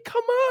line. Like,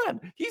 come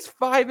on. He's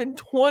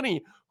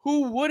 5-20.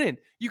 Who wouldn't?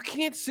 You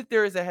can't sit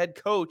there as a head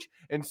coach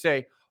and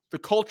say, the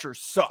culture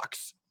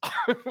sucks.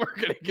 We're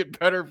going to get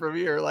better from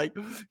here. Like,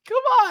 come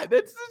on.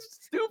 That's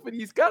stupid.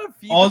 He's got to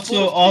feed he's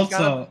got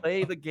to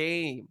play the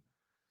game.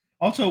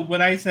 Also,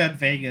 when I said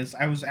Vegas,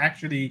 I was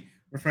actually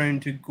referring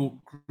to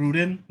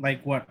Gruden,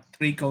 like what,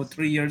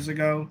 3 years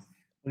ago.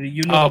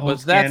 The whole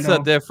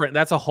scandal.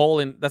 That's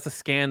a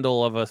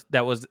scandal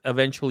that was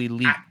eventually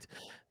leaked.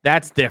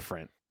 That's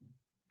different.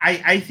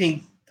 I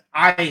think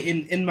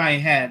in my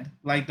head,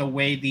 like the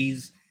way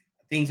these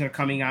things are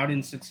coming out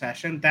in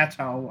succession, that's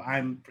how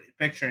I'm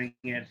picturing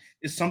it.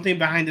 It's something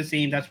behind the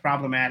scene that's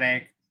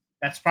problematic.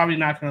 That's probably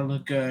not going to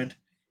look good.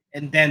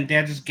 And then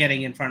they're just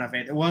getting in front of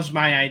it. It was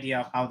my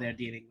idea of how they're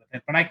dealing with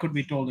it, but I could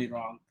be totally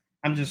wrong.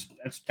 I'm just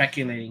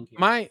speculating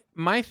here.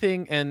 My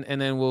thing, and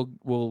then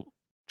we'll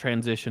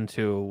transition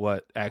to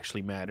what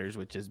actually matters,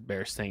 which is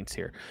Bears Saints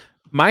here.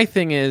 My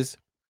thing is,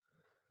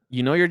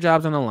 your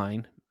job's on the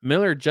line.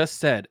 Miller just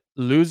said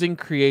losing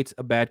creates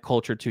a bad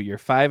culture too. You're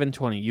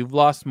 5-20. You've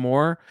lost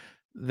more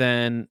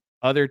than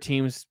other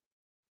teams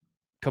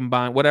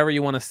combined, whatever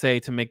you want to say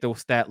to make the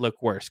stat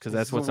look worse, because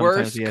that's what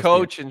sometimes worst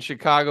coach in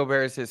Chicago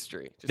Bears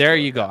history. There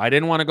you go. I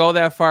didn't want to go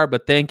that far,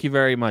 but thank you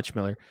very much,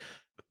 Miller.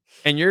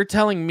 And you're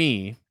telling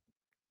me,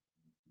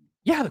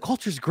 yeah, the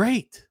culture's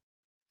great.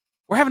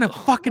 We're having a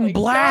fucking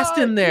blast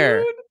in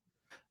there. Dude.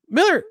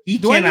 Miller,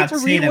 do I need to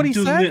read what he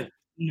said?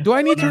 Do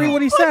I need to read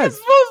what he What are you says?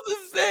 supposed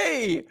to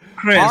say?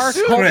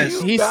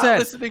 Chris.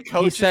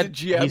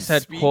 He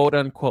said, quote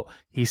unquote.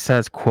 He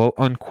says, quote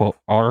unquote,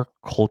 our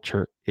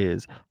culture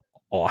is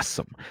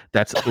awesome.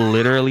 That's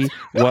literally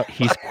what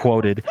he's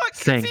quoted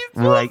saying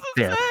right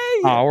there.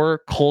 Our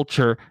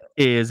culture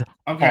is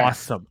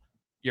awesome.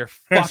 You're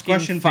Chris,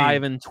 fucking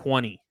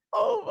 5-20.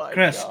 Oh my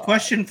Chris, God.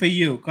 question for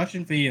you.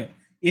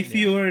 If Yeah.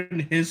 you were in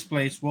his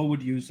place, what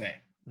would you say?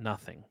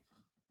 Nothing.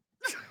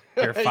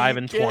 You're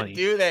 5-20. You can't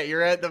do that.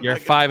 You're at the You're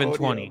fucking 5-20.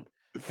 podium.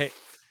 Hey,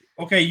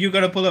 Okay, you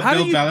gotta pull up How do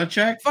Bill you-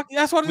 Belichick. fuck,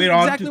 that's what We're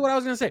on exactly to- what I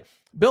was gonna say.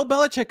 Bill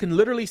Belichick can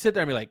literally sit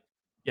there and be like,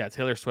 "Yeah,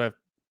 Taylor Swift,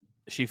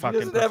 she He fucking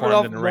doesn't have performed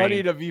enough in the money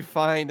rain. to be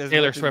fined as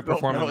Taylor much Swift as Bill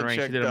performed in the rain.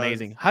 She Belichick did does.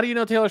 amazing. How do you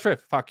know Taylor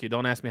Swift? Fuck you.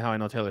 Don't ask me how I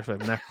know Taylor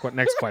Swift.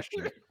 Next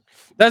question.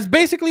 That's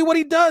basically what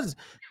he does.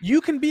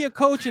 You can be a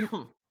coach and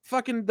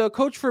fucking the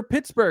coach for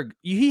Pittsburgh.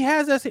 He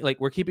has that like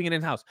we're keeping it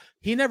in house.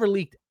 He never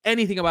leaked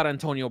anything about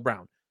Antonio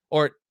Brown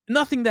or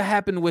nothing that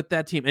happened with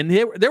that team. And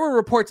there were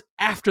reports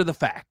after the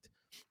fact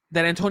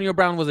that Antonio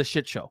Brown was a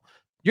shit show.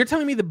 You're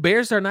telling me the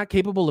Bears are not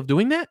capable of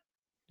doing that?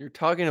 You're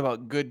talking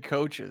about good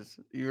coaches.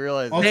 You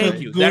realize Also, that, Thank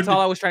right? you. good- That's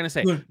all I was trying to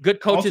say.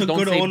 Good coaches also don't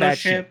good say bad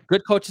shit. ownership,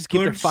 Good coaches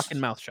keep their good fucking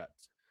mouth shut.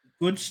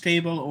 Good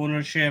stable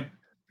ownership.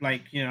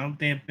 Like,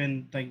 they've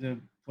been like the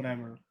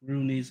whatever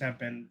Rooney's have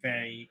been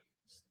very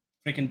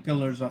freaking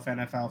pillars of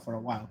NFL for a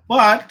while.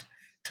 But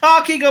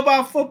talking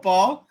about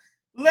football,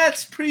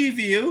 let's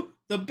preview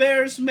the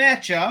Bears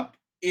matchup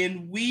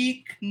in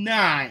Week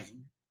 9.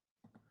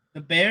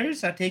 The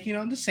Bears are taking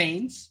on the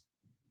Saints.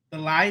 The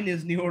line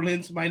is New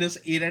Orleans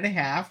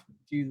 -8.5.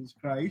 Jesus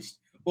Christ.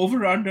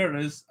 Over under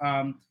is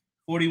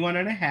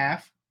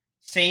 41.5.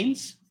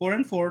 Saints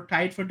 4-4,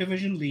 tied for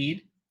division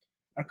lead,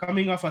 are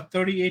coming off a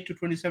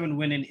 38-27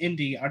 win in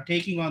Indy, are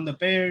taking on the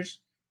Bears,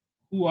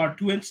 who are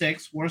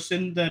 2-6, worse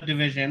in the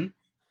division,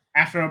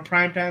 after a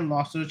primetime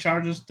loss to the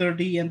Chargers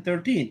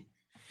 30-13.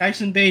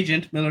 Tyson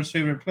Bagent, Miller's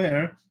favorite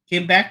player,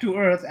 came back to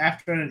earth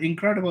after an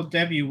incredible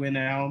debut win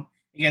at home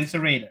against the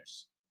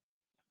Raiders.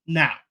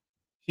 Now,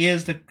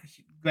 here's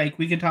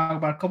we can talk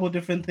about a couple of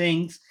different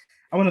things.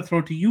 I want to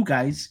throw to you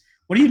guys.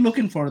 What are you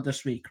looking for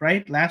this week,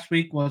 right? Last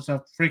week was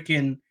a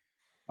freaking,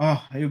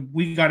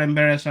 we got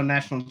embarrassed on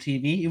national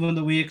TV, even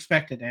though we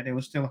expected it. It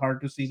was still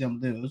hard to see them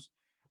lose.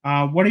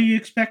 What are you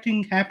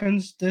expecting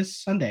happens this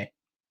Sunday?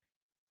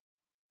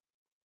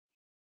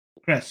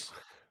 Chris.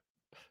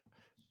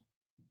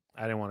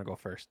 I didn't want to go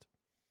first.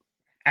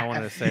 I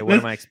wanted to say, what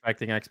am I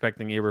expecting? I'm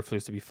expecting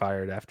Eberflus to be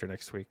fired after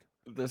next week.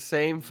 The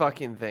same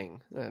fucking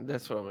thing.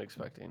 That's what I'm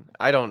expecting.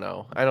 I don't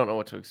know. I don't know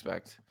what to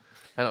expect.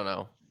 I don't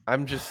know.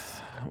 I'm just.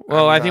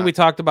 Well, I'm I think not- we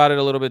talked about it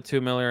a little bit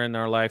too, Miller, in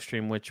our live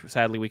stream, which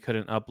sadly we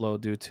couldn't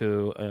upload due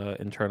to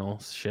internal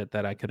shit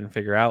that I couldn't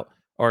figure out.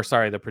 Or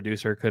sorry, the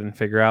producer couldn't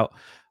figure out.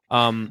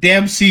 Damn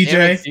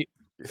CJ.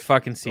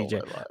 Fucking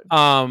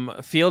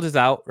CJ. Field is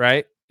out,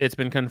 right? It's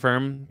been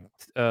confirmed.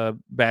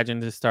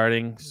 Bagent is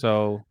starting.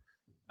 So,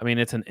 I mean,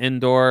 it's an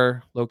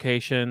indoor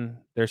location.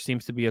 There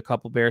seems to be a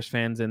couple Bears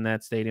fans in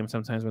that stadium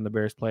sometimes when the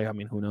Bears play. I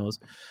mean, who knows?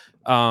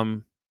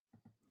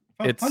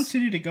 It's fun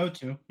city to go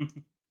to.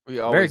 We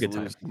always good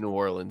lose New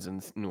Orleans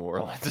and New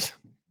Orleans.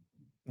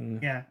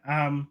 Yeah.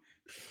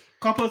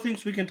 Couple of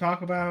things we can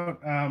talk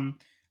about.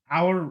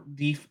 Our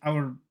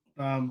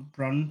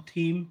run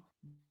team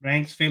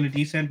ranks fairly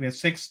decent. We are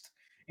 6th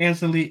in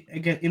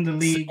the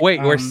league.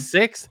 Wait, we're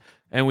 6th,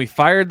 and we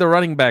fired the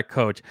running back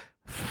coach.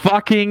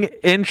 Fucking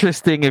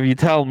interesting, if you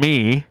tell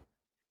me.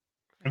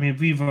 I mean,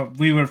 we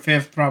were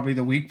 5th probably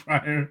the week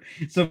prior,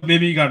 so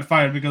maybe he got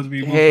fired because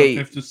we moved from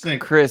 5th to 6th.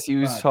 Chris, he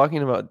was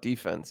talking about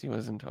defense. He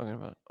wasn't talking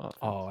about offense.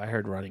 Oh, I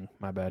heard running.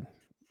 My bad.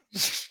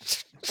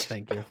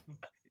 Thank you.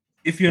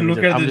 If you look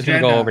at I'm the just gonna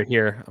go over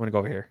here. I'm gonna go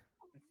over here.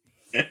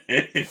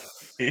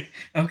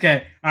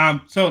 Okay.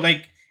 So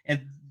like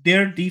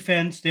their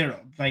defense, their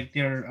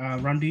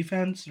run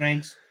defense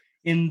ranks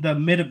in the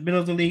middle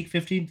of the league,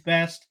 15th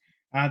best.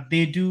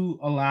 They do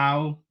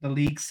allow the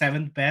league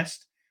 7th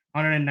best,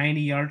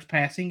 190 yards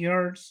passing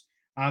yards.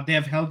 They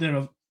have held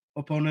their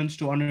opponents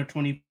to under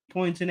 20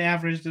 points in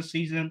average this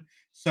season.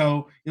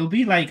 So it'll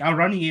be like our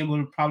running game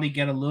will probably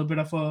get a little bit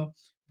of a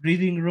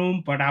breathing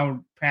room, but our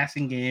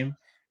passing game,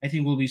 I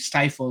think, will be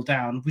stifled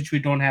down, which we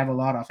don't have a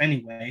lot of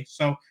anyway.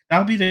 So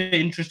that'll be the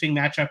interesting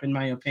matchup, in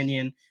my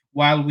opinion.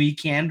 While we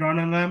can run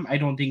on them, I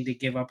don't think they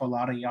give up a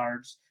lot of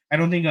yards. I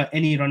don't think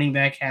any running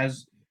back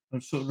has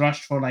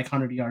rushed for like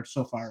 100 yards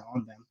so far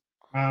on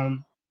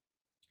them.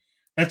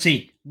 Let's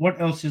see what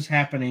else is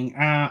happening.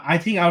 I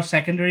think our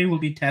secondary will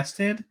be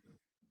tested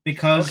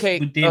because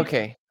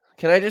okay.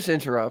 Can I just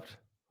interrupt?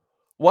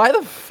 Why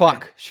the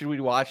fuck should we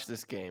watch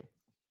this game?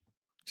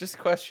 Just a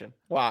question.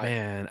 Why?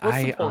 Man,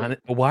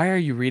 Why are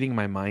you reading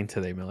my mind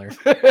today, Miller?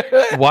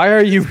 Why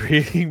are you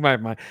reading my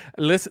mind?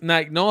 Listen,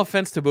 like, no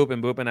offense to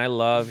Boop and I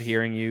love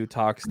hearing you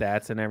talk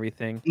stats and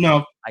everything.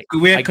 No,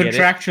 we are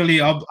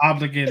contractually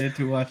obligated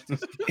to watch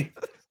this game.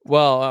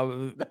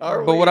 Well,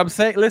 but what I'm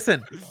saying,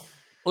 listen.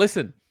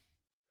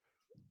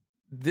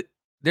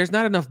 There's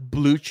not enough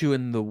blue chew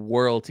in the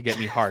world to get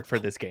me hard for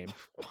this game.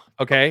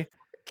 Okay,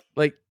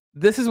 like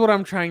this is what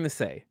I'm trying to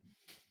say.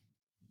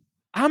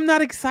 I'm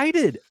not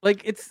excited.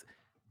 Like it's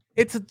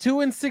a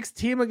 2-6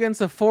 team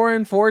against a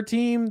 4-4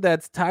 team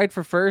that's tied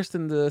for first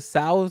in the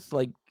South.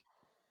 Like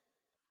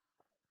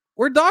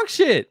we're dog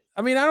shit.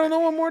 I mean, I don't know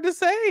what more to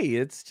say.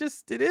 It's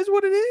just it is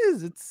what it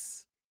is.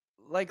 It's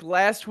like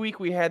last week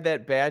we had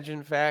that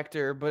Badgin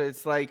factor, but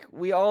it's like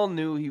we all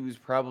knew he was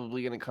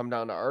probably going to come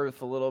down to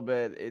earth a little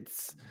bit.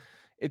 It's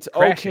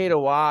okay to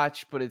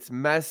watch, but it's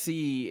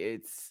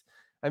messy.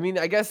 I mean,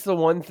 I guess the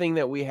one thing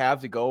that we have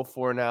to go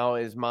for now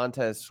is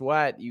Montez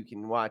Sweat. You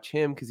can watch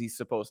him because he's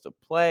supposed to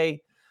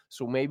play.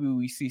 So maybe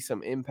we see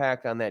some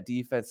impact on that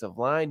defensive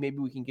line. Maybe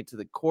we can get to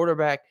the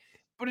quarterback.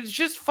 But it's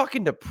just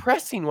fucking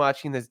depressing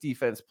watching this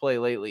defense play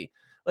lately.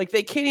 Like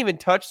they can't even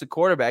touch the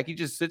quarterback. He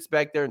just sits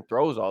back there and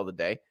throws all the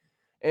day.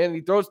 And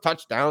he throws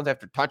touchdowns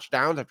after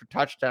touchdowns after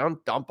touchdown,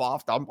 dump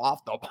off,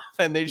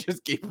 and they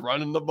just keep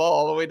running the ball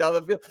all the way down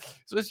the field.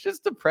 So it's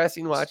just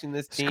depressing watching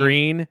this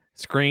team.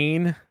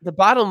 Screen. The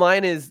bottom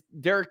line is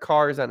Derek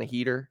Carr is on a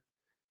heater.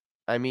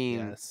 I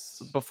mean,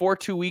 yes. Before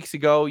 2 weeks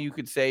ago, you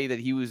could say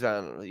that he was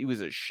a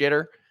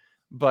shitter,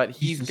 but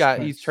he's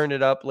turned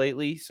it up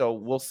lately. So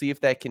we'll see if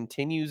that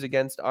continues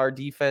against our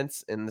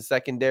defense and the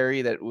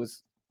secondary that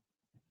was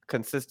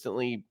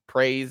consistently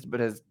praised but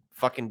has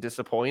fucking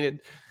disappointed.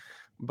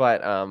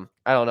 But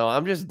I don't know.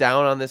 I'm just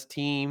down on this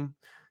team.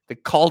 The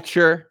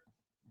culture,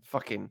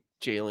 fucking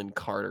Jalen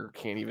Carter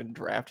can't even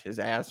draft his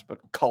ass, but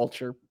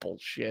culture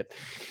bullshit.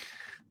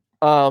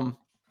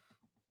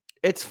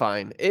 It's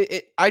fine.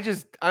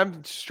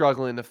 I'm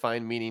struggling to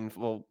find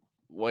meaningful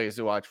ways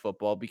to watch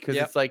football because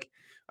it's like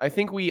I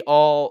think we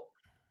all,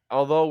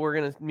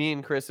 although me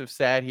and Chris have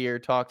sat here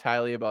talked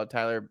highly about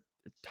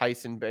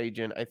Tyson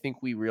Bagent, I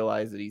think we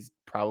realize that he's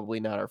probably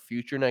not our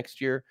future next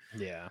year.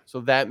 Yeah.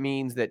 So that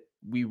means that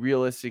we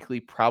realistically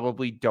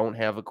probably don't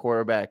have a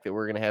quarterback that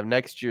we're going to have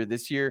next year,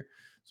 this year.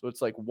 So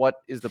it's like, what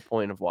is the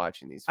point of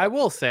watching these? I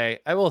will say,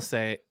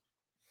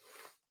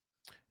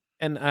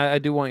 and I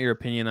do want your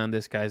opinion on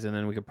this, guys, and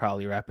then we could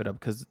probably wrap it up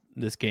because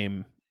this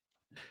game,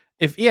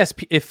 if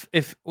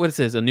what it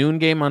says, a noon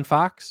game on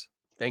Fox.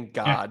 Thank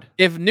God.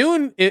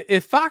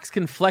 If Fox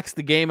can flex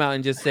the game out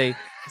and just say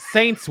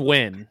Saints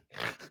win,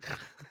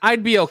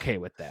 I'd be okay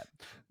with that.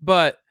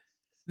 But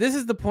this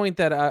is the point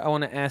that I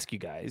want to ask you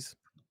guys.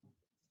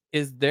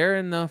 Is there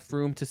enough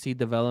room to see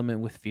development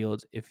with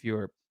Fields if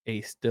you're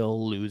a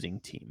still losing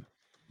team?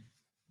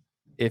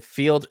 If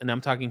Fields, and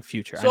I'm talking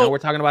future. I know we're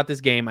talking about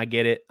this game. I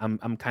get it.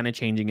 I'm kind of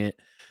changing it.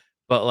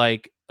 But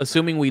like,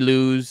 assuming we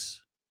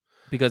lose,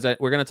 because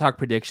we're going to talk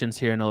predictions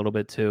here in a little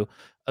bit too.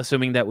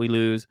 Assuming that we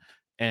lose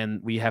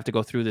and we have to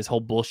go through this whole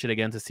bullshit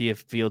again to see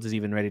if Fields is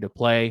even ready to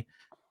play.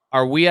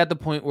 Are we at the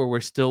point where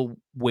we're still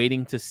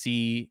waiting to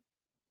see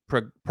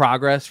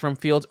progress from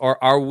Fields,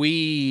 or are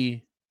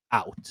we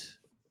out?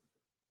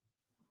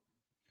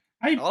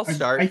 I'll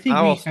start.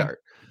 I'll start.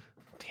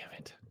 Damn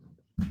it.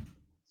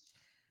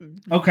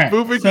 Okay.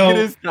 Moving to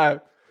this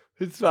time.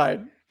 It's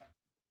fine.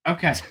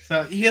 Okay.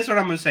 So here's what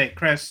I'm going to say,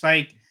 Chris.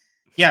 Like,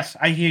 yes,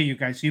 I hear you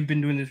guys. You've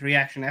been doing these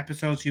reaction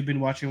episodes. You've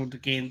been watching the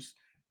games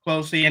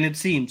closely, and it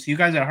seems you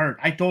guys are hurt.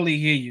 I totally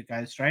hear you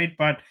guys, right?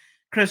 But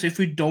Chris, if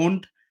we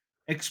don't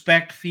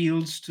expect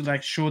Fields to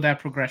like show that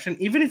progression,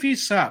 even if he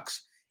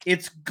sucks,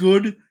 it's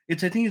good. I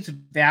think it's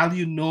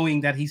value knowing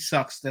that he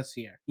sucks this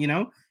year. You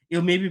know,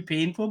 it may be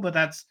painful, but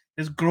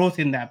there's growth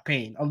in that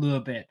pain a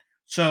little bit.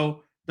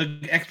 So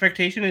the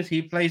expectation is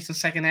he plays the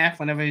second half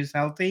whenever he's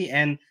healthy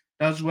and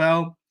does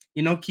well.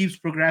 You know, keeps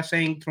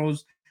progressing,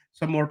 throws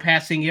some more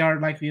passing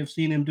yard like we have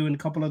seen him do in a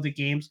couple of the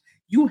games.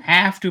 You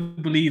have to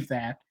believe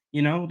that.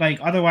 You know, like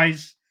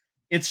otherwise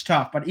it's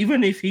tough. But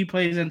even if he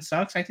plays and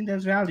sucks, I think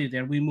there's value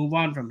there. We move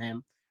on from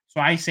him. So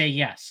I say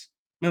yes.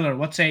 Miller,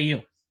 what say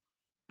you?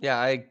 Yeah,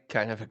 I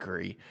kind of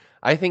agree.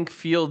 I think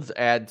Fields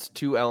adds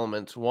two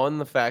elements. One,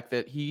 the fact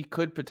that he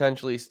could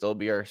potentially still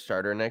be our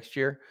starter next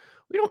year.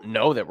 We don't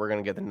know that we're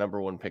going to get the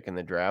number one pick in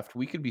the draft.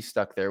 We could be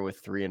stuck there with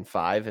 3 and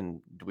 5.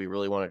 And do we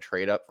really want to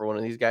trade up for one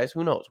of these guys?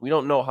 Who knows? We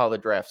don't know how the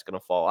draft's going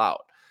to fall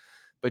out.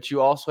 But you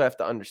also have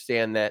to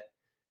understand that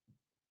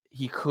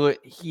he could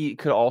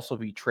also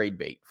be trade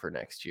bait for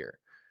next year.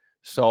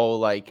 So,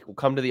 like, we'll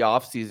come to the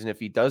offseason. If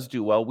he does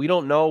do well, we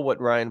don't know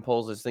what Ryan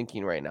Poles is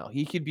thinking right now.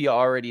 He could be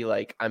already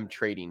like, I'm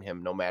trading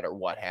him no matter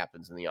what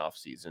happens in the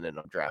offseason and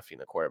I'm drafting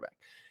the quarterback.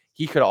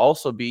 He could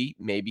also be,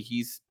 maybe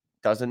he's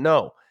doesn't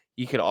know.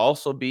 He could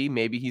also be,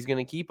 maybe he's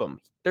going to keep him.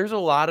 There's a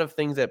lot of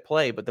things at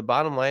play, but the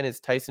bottom line is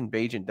Tyson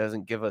Bagent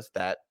doesn't give us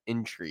that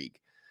intrigue.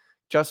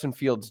 Justin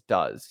Fields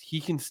does. He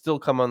can still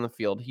come on the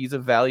field. He's a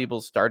valuable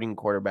starting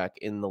quarterback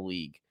in the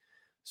league.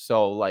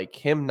 So, like,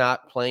 him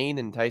not playing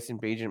and Tyson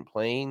Bagent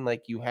playing,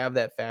 like, you have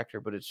that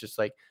factor, but it's just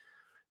like,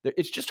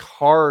 it's just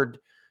hard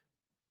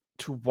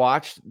to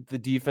watch the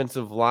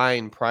defensive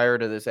line prior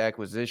to this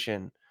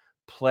acquisition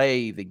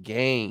play the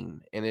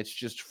game. And it's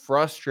just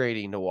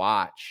frustrating to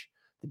watch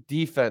the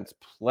defense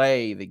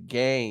play the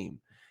game.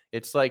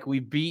 It's like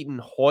we've beaten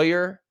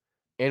Hoyer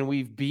and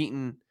we've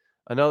beaten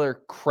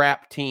another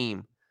crap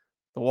team,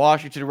 the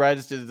Washington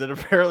Redskins, that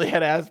apparently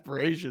had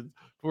aspirations.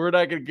 We're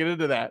not going to get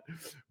into that.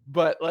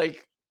 But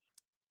like,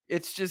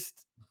 it's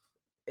just,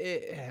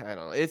 I don't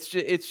know. It's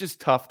just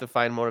tough to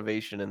find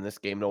motivation in this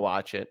game to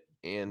watch it,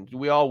 and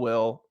we all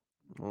will,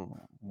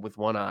 with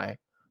one eye,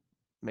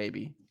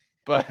 maybe.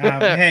 But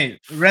hey,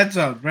 red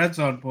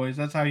zone, boys.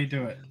 That's how you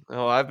do it.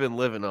 oh, I've been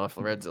living off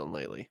the red zone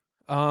lately.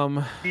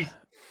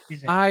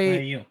 He's I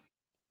you.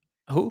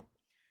 who?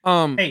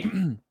 Hey,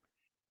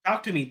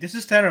 talk to me. This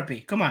is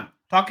therapy. Come on,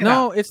 talk it out.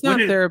 No, it's not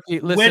therapy.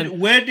 Listen,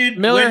 where did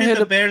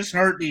the Bears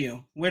hurt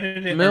you? Where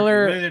did it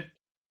Miller. hurt you?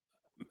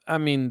 I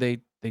mean,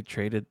 they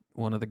traded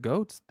one of the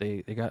goats.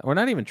 They got, or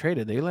not even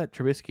traded. They let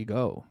Trubisky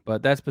go,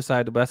 but that's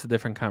a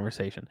different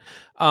conversation.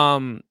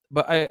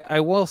 But I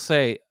will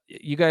say,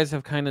 you guys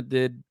have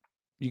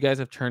you guys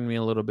have turned me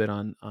a little bit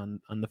on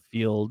the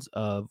fields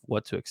of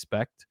what to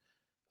expect.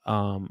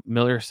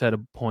 Miller said a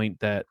point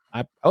that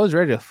I was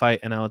ready to fight,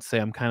 and I would say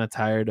I'm kind of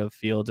tired of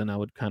Fields, and I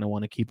would kind of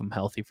want to keep him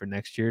healthy for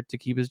next year to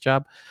keep his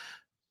job.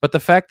 But the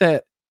fact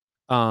that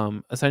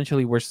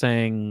essentially we're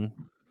saying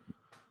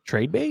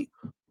trade bait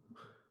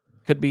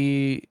could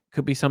be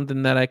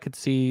something that I could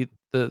see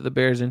the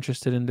Bears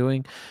interested in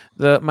doing.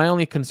 My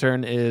only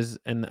concern is,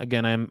 and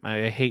again,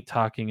 I hate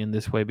talking in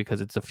this way because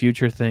it's a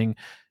future thing.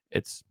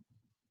 It's,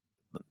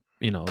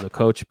 the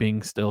coach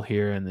being still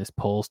here and this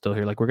poll still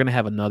here. Like, we're gonna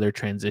have another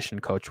transition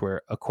coach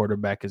where a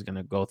quarterback is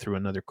gonna go through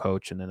another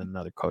coach and then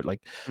another coach.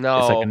 Like, it's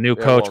like a new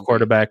coach,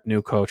 quarterback,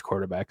 new coach,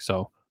 quarterback.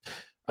 So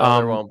no,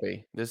 there won't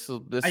be. This will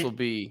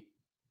be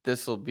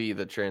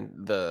the trend.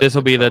 This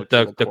will be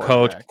the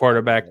coach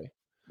quarterback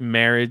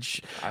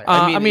marriage.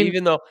 I mean,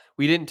 even though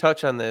we didn't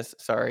touch on this,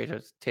 sorry,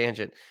 just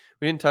tangent.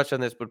 We didn't touch on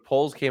this, but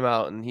Poles came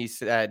out and he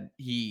said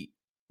he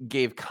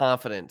gave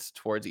confidence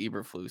towards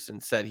Eberflus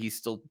and said he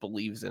still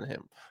believes in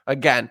him.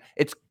 Again,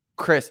 it's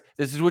Chris.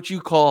 This is what you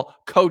call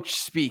coach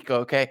speak,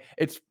 okay?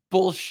 It's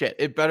bullshit.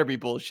 It better be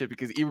bullshit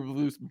because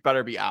Eberflus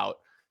better be out.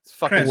 It's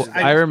fucking. Chris,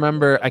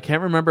 I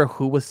can't remember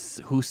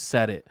who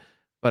said it,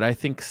 but I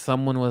think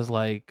someone was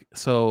like,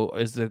 "So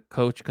is the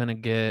coach gonna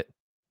get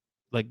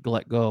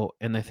let go?"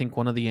 And I think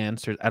one of the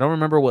answers, I don't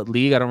remember what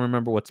league, I don't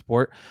remember what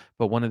sport,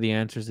 but one of the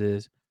answers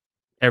is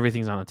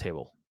everything's on the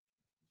table.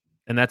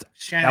 And that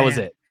was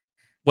it.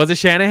 Was it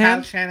Shanahan?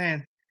 Kyle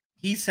Shanahan.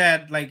 He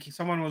said, like,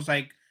 someone was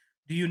like,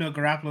 "Do you know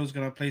Garoppolo's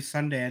gonna play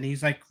Sunday?" And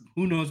he's like,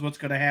 "Who knows what's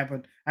gonna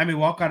happen? I mean,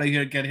 walk out of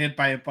here, get hit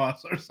by a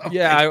bus or something."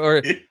 Yeah,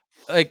 or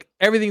like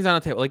everything's on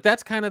the table. Like,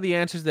 that's kind of the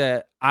answers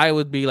that I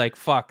would be like,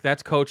 "Fuck,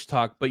 that's coach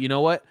talk." But you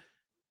know what?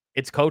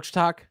 It's coach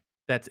talk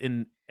that's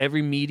in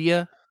every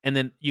media, and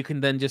then you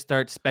can then just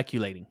start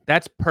speculating.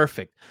 That's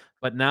perfect.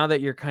 But now that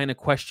you're kind of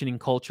questioning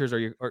cultures,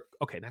 or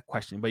okay, not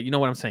questioning, but you know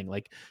what I'm saying?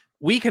 Like,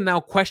 we can now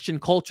question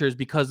cultures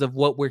because of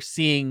what we're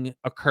seeing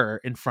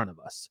occur in front of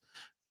us.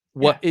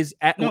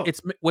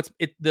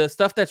 The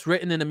stuff that's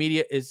written in the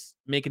media is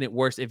making it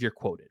worse if you're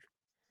quoted.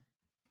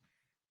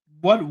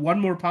 One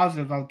more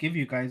positive I'll give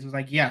you guys is,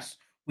 like, yes,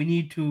 we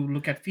need to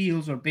look at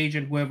Fields or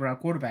Bajan, whoever our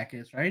quarterback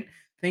is, right?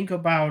 Think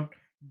about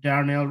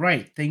Darnell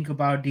Wright. Think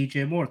about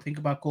DJ Moore. Think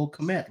about Cole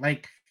Kmet.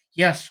 Like,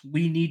 yes,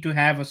 we need to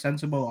have a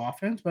sensible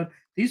offense, but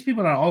these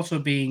people are also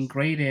being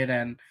graded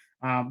and,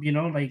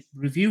 like,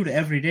 reviewed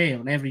every day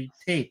on every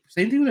tape.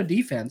 Same thing with the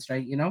defense,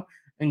 right?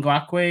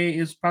 Ngakoue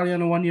is probably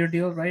on a 1-year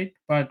deal, right?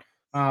 But,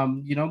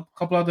 a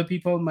couple other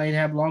people might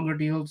have longer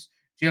deals.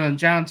 Jalen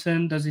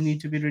Johnson, does he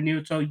need to be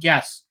renewed? So,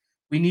 yes,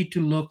 we need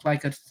to look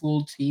like a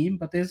full team,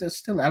 but there's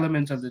still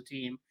elements of the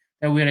team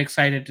that we're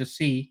excited to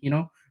see.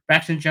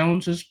 Braxton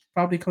Jones is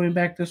probably coming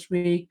back this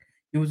week.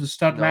 He was a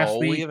stud last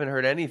week. We haven't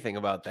heard anything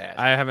about that.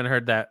 I haven't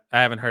heard that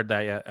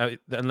yet,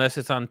 unless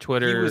it's on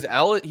Twitter.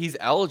 He's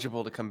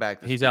eligible to come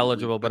back. He's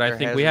eligible, but I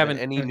think we haven't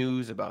any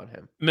news about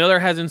him. Miller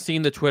hasn't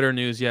seen the Twitter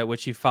news yet,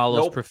 which he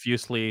follows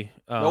profusely.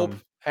 Nope,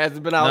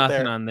 hasn't been out there.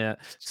 Nothing on that.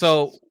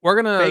 So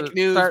we're gonna fake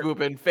news,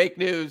 Boopin. Fake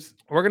news.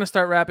 We're gonna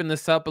start wrapping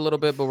this up a little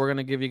bit, but we're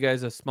gonna give you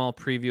guys a small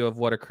preview of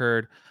what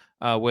occurred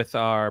with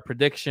our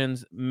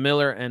predictions.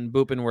 Miller and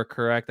Boopin were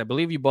correct. I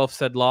believe you both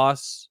said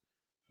loss.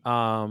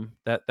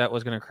 That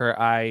was gonna occur.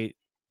 I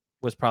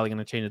was probably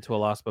gonna change it to a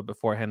loss, but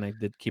beforehand I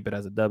did keep it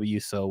as a W,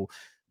 so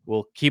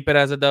we'll keep it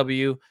as a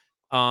W.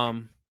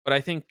 But I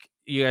think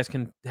you guys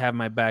can have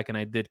my back, and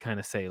I did kind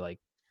of say, like,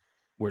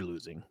 we're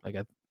losing. Like,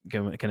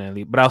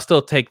 but I'll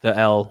still take the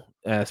L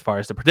as far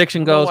as the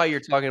prediction goes. I don't know why you're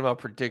talking about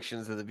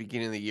predictions at the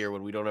beginning of the year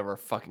when we don't have our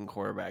fucking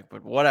quarterback,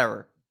 but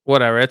whatever.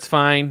 It's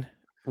fine.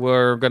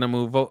 We're gonna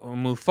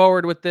move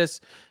forward with this.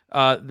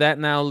 That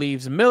now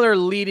leaves Miller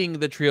leading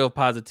the trio of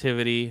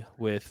positivity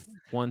with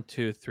 1,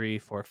 2, 3,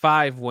 4,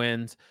 5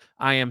 wins.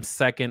 I am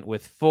second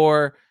with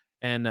 4,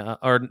 and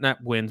or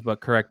not wins,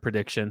 but correct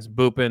predictions.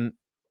 Boopin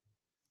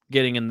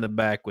getting in the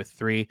back with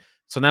 3.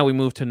 So now we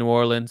move to New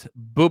Orleans.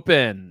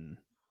 Boopin,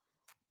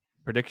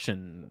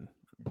 prediction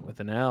with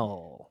an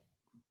L.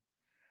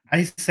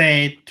 I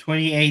say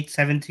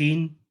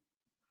 28-17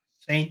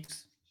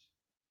 Saints.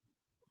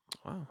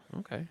 Wow.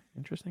 Okay.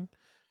 Interesting.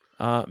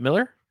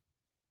 Miller?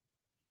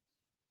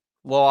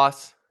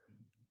 Loss.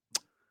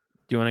 Do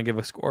you want to give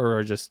a score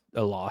or just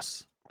a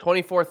loss?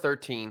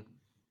 24-13.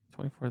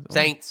 24.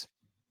 Saints.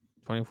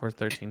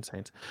 24-13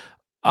 Saints.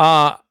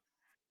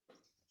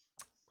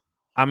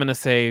 I'm going to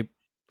say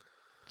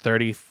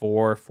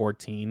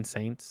 34-14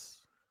 Saints.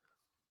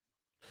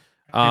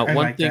 I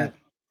like that.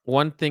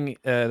 One thing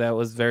that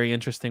was very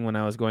interesting when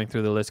I was going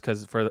through the list,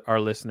 because for our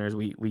listeners,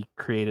 we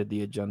created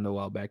the agenda a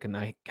while back, and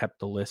I kept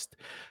the list.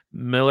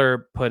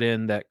 Miller put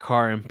in that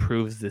Carr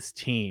improves this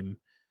team.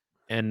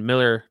 And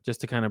Miller, just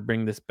to kind of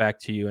bring this back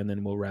to you, and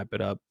then we'll wrap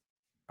it up.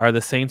 Are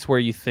the Saints where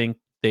you think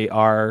they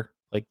are,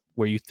 like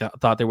where you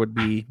thought they would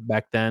be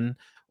back then?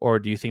 Or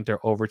do you think they're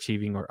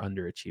overachieving or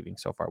underachieving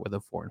so far with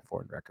a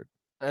 4-4 record?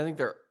 I think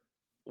they're,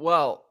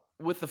 well,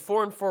 with the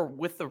 4-4,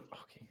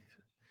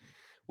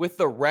 with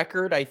the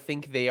record, I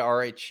think they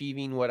are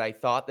achieving what I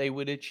thought they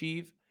would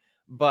achieve.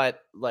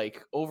 But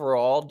like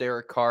overall,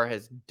 Derek Carr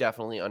has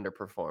definitely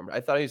underperformed.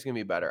 I thought he was going to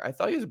be better. I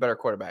thought he was a better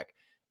quarterback.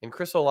 And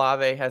Chris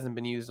Olave hasn't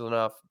been used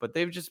enough, but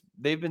they've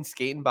been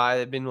skating by.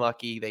 They've been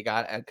lucky. They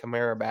got Ed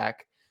Kamara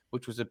back,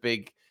 which was a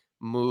big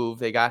move.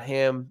 They got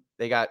him.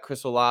 They got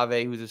Chris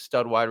Olave, who's a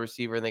stud wide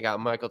receiver, and they got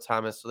Michael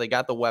Thomas. So they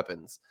got the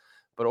weapons.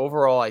 But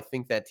overall, I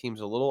think that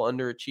team's a little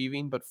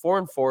underachieving. But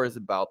 4-4 is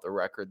about the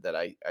record that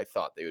I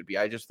thought they would be.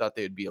 I just thought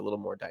they would be a little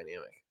more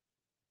dynamic.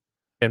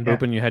 And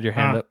Boopin, you had your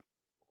hand up.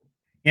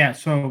 Yeah.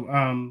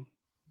 So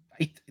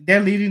they're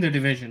leading the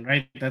division,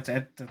 right? That's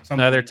some.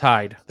 No, they're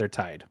tied. They're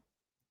tied.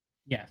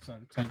 Yeah. So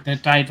they're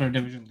tied for a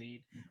division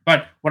lead.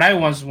 But what I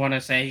want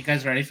to say, you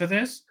guys ready for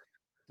this?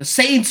 The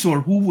Saints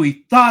were who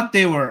we thought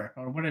they were,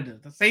 or what it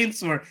is. The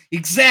Saints were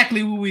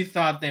exactly who we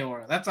thought they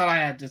were. That's all I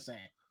had to say.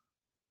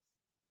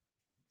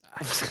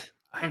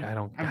 I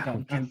don't get the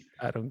reference.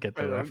 I don't get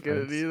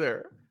it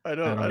either. I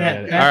don't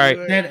get it. All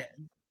right.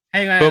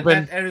 Hang on,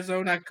 that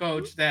Arizona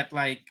coach that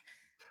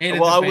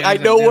hated I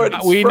know where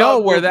we know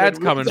where that's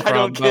coming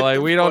from,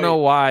 but we don't know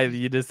why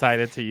you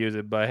decided to use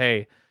it. But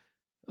hey,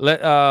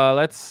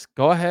 let's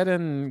go ahead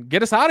and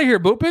get us out of here,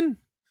 Boopin.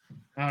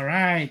 All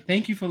right.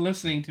 Thank you for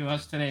listening to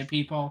us today,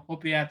 people.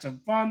 Hope you had some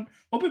fun.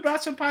 Hope we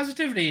brought some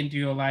positivity into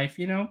your life.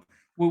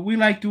 We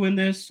like doing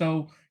this,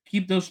 so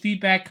keep those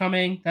feedback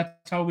coming.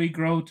 That's how we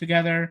grow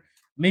together.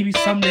 Maybe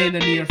someday in the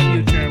near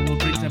future, we'll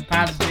bring some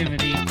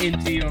positivity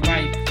into your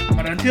life.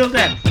 But until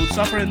then, we'll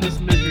suffer in this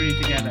misery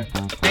together.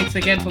 Thanks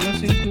again for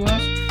listening to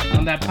us.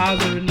 On that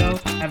positive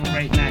note, have a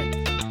great night.